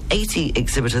total 80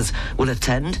 exhibitors will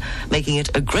attend, making it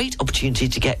a great opportunity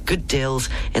to get good deals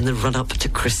in the run-up to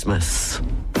Christmas.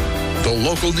 The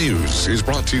local news is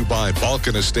brought to you by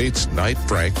Balkan Estates Knight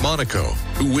Frank Monaco,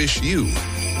 who wish you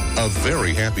a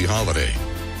very happy holiday.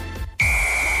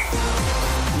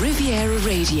 Riviera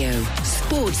Radio,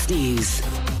 Sports News.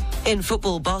 In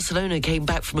football, Barcelona came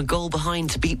back from a goal behind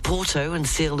to beat Porto and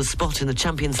sealed a spot in the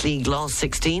Champions League last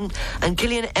 16. And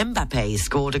Kylian Mbappe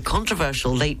scored a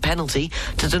controversial late penalty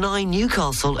to deny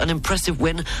Newcastle an impressive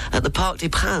win at the Parc des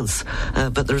Princes.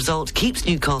 But the result keeps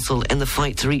Newcastle in the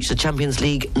fight to reach the Champions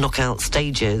League knockout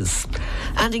stages.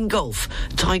 And in golf,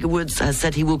 Tiger Woods has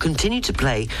said he will continue to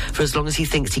play for as long as he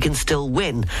thinks he can still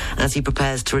win, as he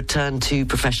prepares to return to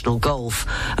professional golf.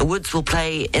 Woods will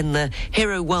play in the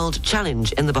Hero World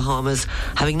Challenge in the Bahamas,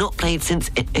 having not played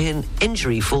since an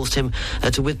injury forced him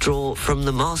to withdraw from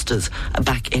the Masters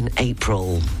back in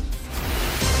April.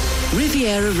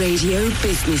 Riviera Radio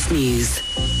Business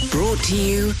News, brought to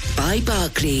you by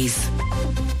Barclays.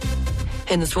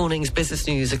 In this morning's business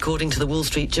news, according to the Wall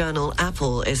Street Journal,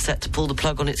 Apple is set to pull the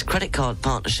plug on its credit card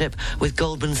partnership with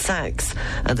Goldman Sachs.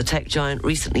 The tech giant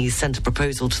recently sent a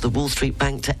proposal to the Wall Street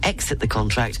Bank to exit the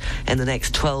contract in the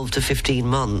next 12 to 15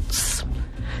 months.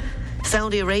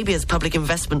 Saudi Arabia's public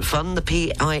investment fund, the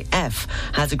PIF,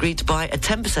 has agreed to buy a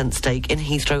 10% stake in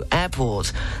Heathrow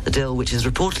Airport. The deal, which is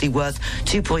reportedly worth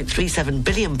 £2.37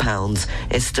 billion,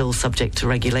 is still subject to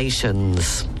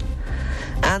regulations.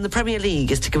 And the Premier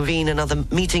League is to convene another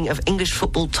meeting of English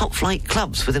football top-flight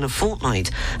clubs within a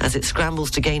fortnight as it scrambles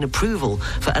to gain approval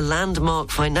for a landmark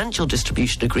financial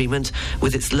distribution agreement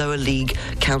with its lower league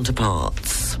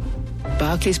counterparts.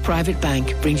 Barclays Private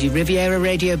Bank brings you Riviera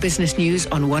Radio Business News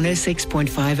on 106.5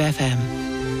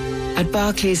 FM. At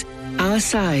Barclays, our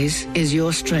size is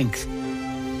your strength.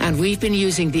 And we've been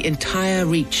using the entire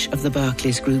reach of the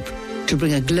Barclays Group to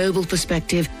bring a global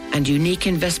perspective and unique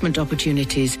investment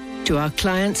opportunities to our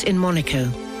clients in Monaco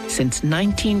since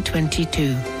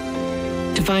 1922.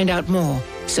 To find out more,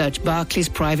 search Barclays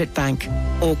Private Bank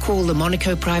or call the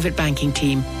Monaco Private Banking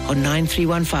Team on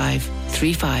 9315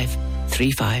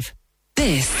 3535.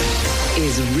 This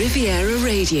is Riviera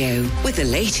Radio with the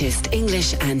latest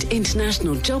English and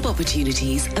international job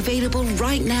opportunities available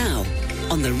right now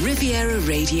on the Riviera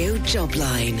Radio job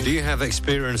line. Do you have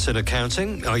experience in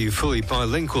accounting? Are you fully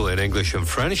bilingual in English and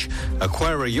French?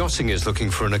 Aquera Yachting is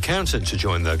looking for an accountant to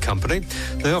join their company.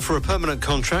 They offer a permanent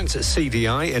contract at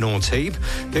CDI in Antibes.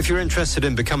 If you're interested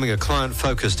in becoming a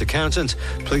client-focused accountant,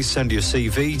 please send your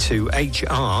CV to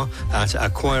hr@aquera.com.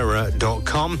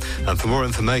 And for more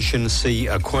information, see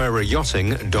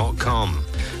aquerayachting.com.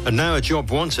 And now a job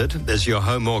wanted. Is your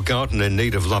home or garden in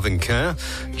need of loving care?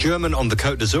 German on the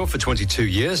Côte d'Azur for 22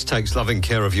 years, takes loving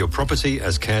care of your property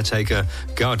as caretaker,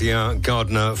 gardien,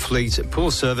 gardener, fleet,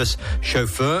 pool service,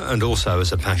 chauffeur, and also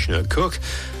as a passionate cook.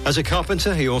 As a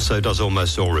carpenter, he also does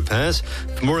almost all repairs.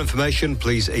 For more information,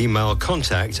 please email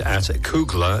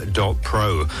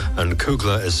contact@kugler.pro. And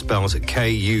Kugler is spelled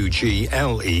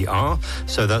Kugler,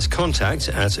 so that's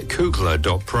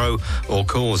contact@kugler.pro or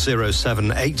call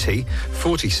 0780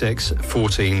 46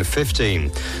 14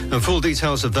 15. And full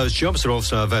details of those jobs are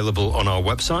also available on our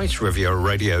website,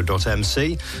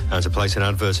 riviera.radio.mc. And to place an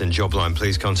advert in Jobline,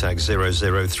 please contact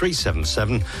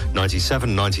 00377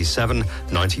 97 97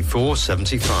 94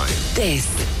 75. This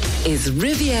is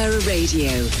Riviera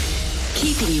Radio,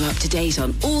 keeping you up to date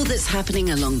on all that's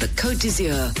happening along the Côte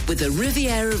d'Azur with the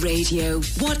Riviera Radio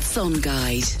What's On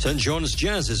Guide. St John's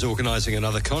Jazz is organising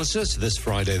another concert this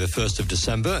Friday, the 1st of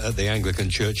December, at the Anglican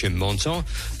Church in Menton.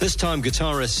 This time,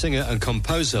 guitarist, singer and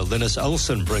composer Linus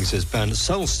Olsson brings his band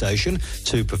Soul Station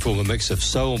to perform a mix of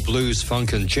soul, blues,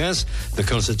 funk and jazz. The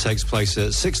concert takes place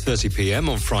at 6:30pm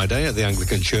on Friday at the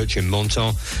Anglican Church in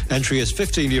Menton. Entry is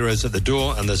 €15 at the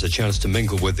door, and there's a chance to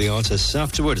mingle with the artists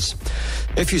afterwards.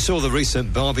 If you saw the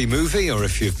recent Barbie movie, or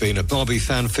if you've been a Barbie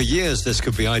fan for years, this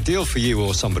could be ideal for you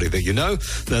or somebody that you know.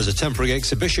 There's a temporary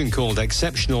exhibition called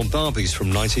Exceptional Barbies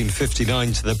from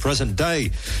 1959 to the present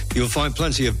day. You'll find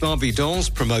plenty of Barbie dolls,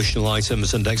 promotional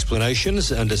items and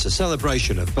explanations, and it's a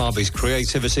celebration of Barbie's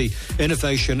creativity,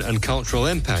 innovation and cultural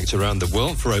impact around the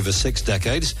world for over 6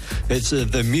 decades. It's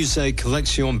the Musée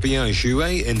Collection Bien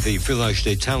Joué in the Village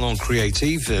des Talents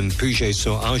Créatifs in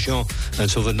Puget-sur-Argent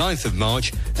until the 9th of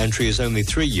March. Entry is only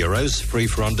 €3, free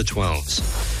for under 12s.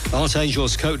 Art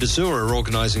Angels Côte d'Azur are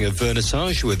organising a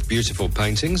vernissage with beautiful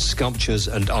paintings, sculptures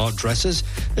and art dresses.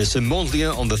 It's in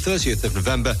Montlieu on the 30th of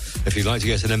November. If you'd like to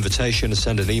get an invitation,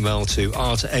 send an email to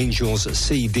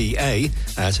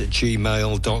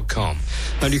artangelscda@gmail.com.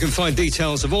 And you can find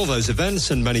details of all those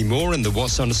events and many more in the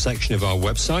What's On section of our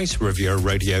website,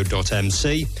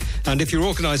 riviera.radio.mc. And if you're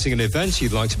organising an event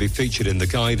you'd like to be featured in the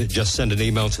guide, just send an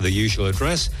email to the usual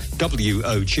address,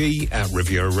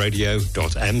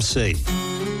 wog@riviera.radio.mc.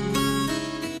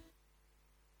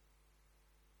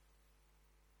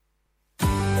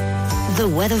 The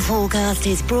weather forecast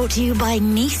is brought to you by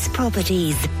Nice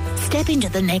Properties. Step into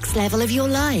the next level of your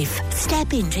life.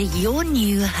 Step into your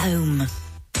new home.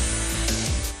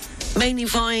 Mainly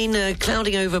fine,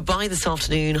 clouding over by this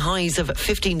afternoon. Highs of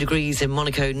 15 degrees in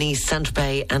Monaco, Nice,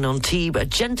 Saint-Tropez and Antibes. A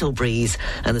gentle breeze.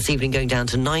 And this evening going down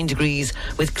to 9 degrees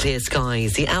with clear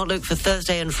skies. The outlook for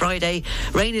Thursday and Friday.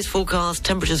 Rain is forecast,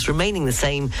 temperatures remaining the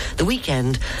same. The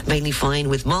weekend, mainly fine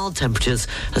with mild temperatures.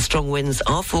 Strong winds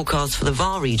are forecast for the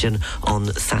Var region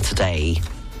on Saturday.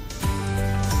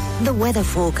 The weather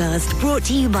forecast brought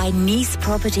to you by Nice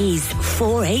Properties.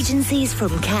 4 agencies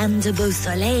from Cannes to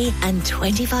Beausoleil and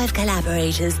 25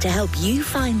 collaborators to help you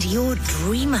find your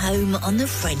dream home on the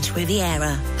French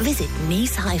Riviera. Visit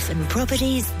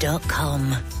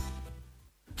nice-properties.com.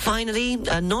 Finally,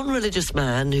 a non-religious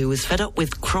man who was fed up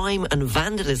with crime and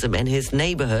vandalism in his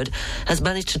neighbourhood has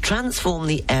managed to transform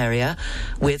the area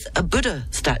with a Buddha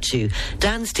statue.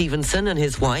 Dan Stevenson and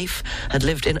his wife had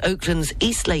lived in Oakland's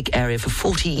Eastlake area for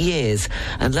 40 years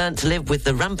and learnt to live with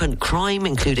the rampant crime,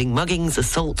 including muggings,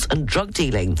 assaults and drug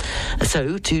dealing.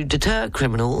 So, to deter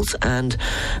criminals and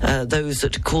those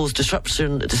that cause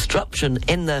disruption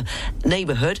in the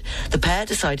neighbourhood, the pair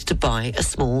decided to buy a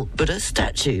small Buddha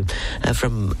statue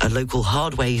from a local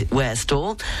hardware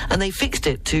store, and they fixed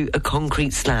it to a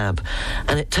concrete slab.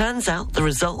 And it turns out the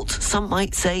result, some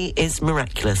might say, is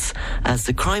miraculous, as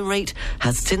the crime rate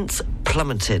has since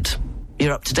plummeted.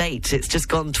 You're up to date. It's just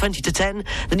gone 20 to 10.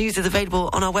 The news is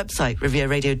available on our website,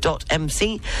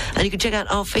 rivieradio.mc, and you can check out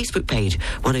our Facebook page,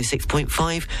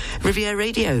 106.5 Riviera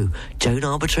Radio. Joan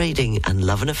Arbour Trading and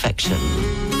Love and Affection.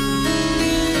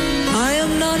 I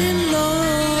am not in love,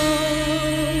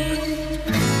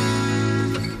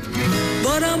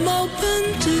 but I'm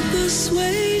open to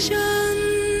persuasion.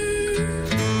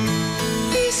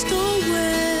 East or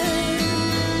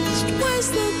west, where's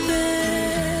the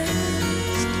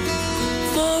best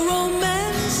for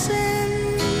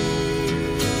romancing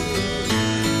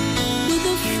with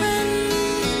a friend?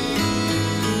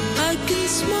 I can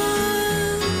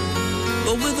smile,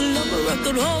 but with a lover I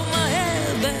could hold my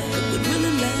head back.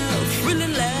 Really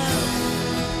loud.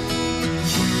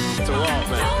 It's a walk,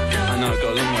 man. I know it's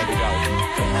got a long way to go.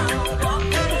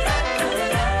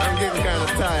 I'm getting kind of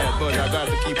tired, but I got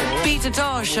to keep on. Peter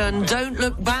Tosh and Don't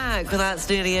Look Back. Well, that's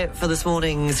nearly it for this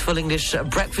morning's Full English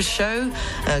Breakfast Show.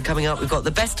 Coming up, we've got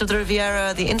the best of the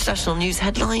Riviera, the international news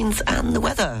headlines, and the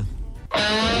weather.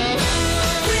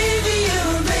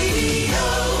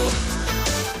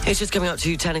 It's just coming up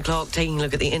to 10 o'clock, taking a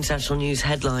look at the international news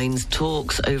headlines.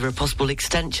 Talks over a possible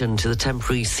extension to the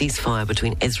temporary ceasefire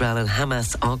between Israel and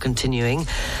Hamas are continuing.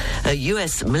 A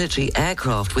US military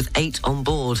aircraft with 8 on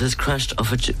board has crashed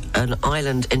off an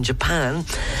island in Japan.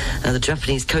 The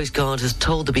Japanese Coast Guard has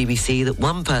told the BBC that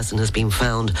one person has been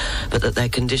found, but that their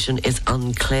condition is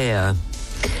unclear.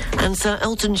 And Sir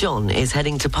Elton John is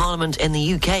heading to Parliament in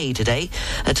the UK today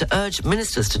to urge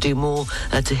ministers to do more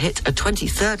to hit a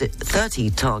 2030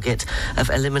 target of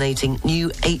eliminating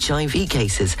new HIV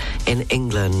cases in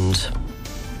England.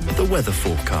 The weather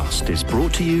forecast is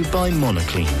brought to you by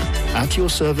Monoclean. At your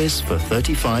service for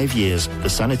 35 years, the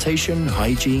sanitation,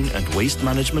 hygiene and waste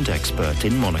management expert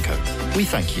in Monaco. We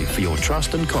thank you for your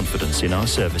trust and confidence in our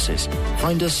services.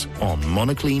 Find us on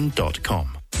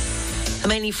monoclean.com. A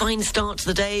mainly fine start to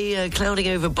the day, clouding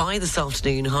over by this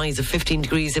afternoon. Highs of 15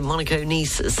 degrees in Monaco,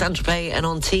 Nice, Saint-Tropez and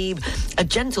Antibes. A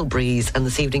gentle breeze, and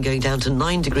this evening going down to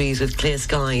 9 degrees with clear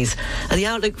skies. And the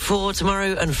outlook for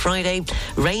tomorrow and Friday,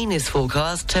 rain is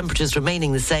forecast, temperatures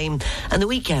remaining the same. And the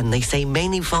weekend, they say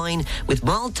mainly fine with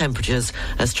mild temperatures.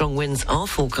 Strong winds are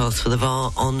forecast for the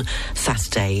VAR on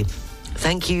Saturday.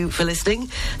 Thank you for listening.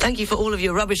 Thank you for all of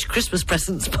your rubbish Christmas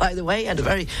presents, by the way, and a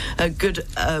very good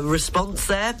response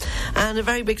there. And a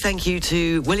very big thank you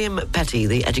to William Petty,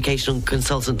 the educational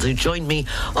consultant who joined me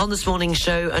on this morning's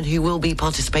show and who will be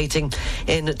participating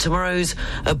in tomorrow's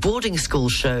boarding school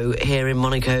show here in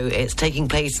Monaco. It's taking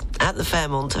place at the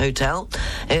Fairmont Hotel.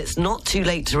 It's not too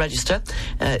late to register.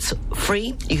 It's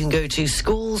free. You can go to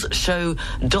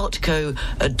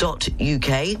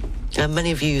schoolsshow.co.uk.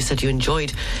 Many of you said you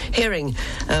enjoyed hearing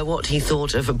what he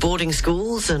thought of boarding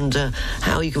schools and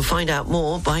how you can find out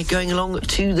more by going along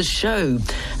to the show.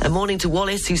 A morning to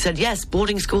Wallace, who said, yes,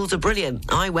 boarding schools are brilliant.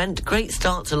 I went, great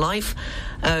start to life.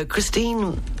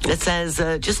 Christine says,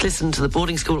 just listen to the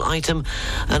boarding school item,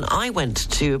 and I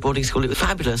went to a boarding school. It was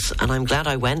fabulous, and I'm glad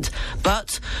I went.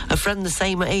 But a friend the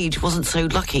same age wasn't so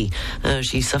lucky.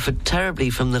 She suffered terribly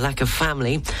from the lack of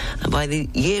family, and by the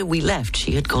year we left,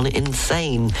 she had gone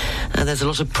insane. There's a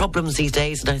lot of problems these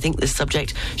days, and I think this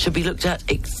subject should be looked at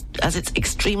as it's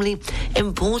extremely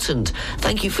important.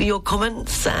 Thank you for your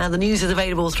comments. The news is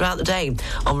available throughout the day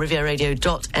on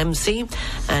rivieradio.mc,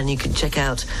 and you can check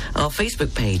out our Facebook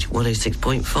page,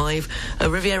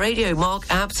 106.5 Riviera Radio. Mark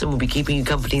Abson will be keeping you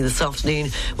company this afternoon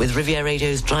with Riviera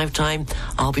Radio's Drive Time.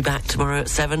 I'll be back tomorrow at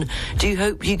 7. Do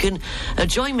hope you can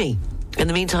join me. In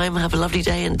the meantime, have a lovely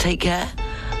day and take care.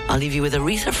 I'll leave you with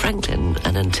Aretha Franklin,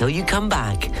 and until you come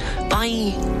back,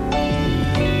 bye.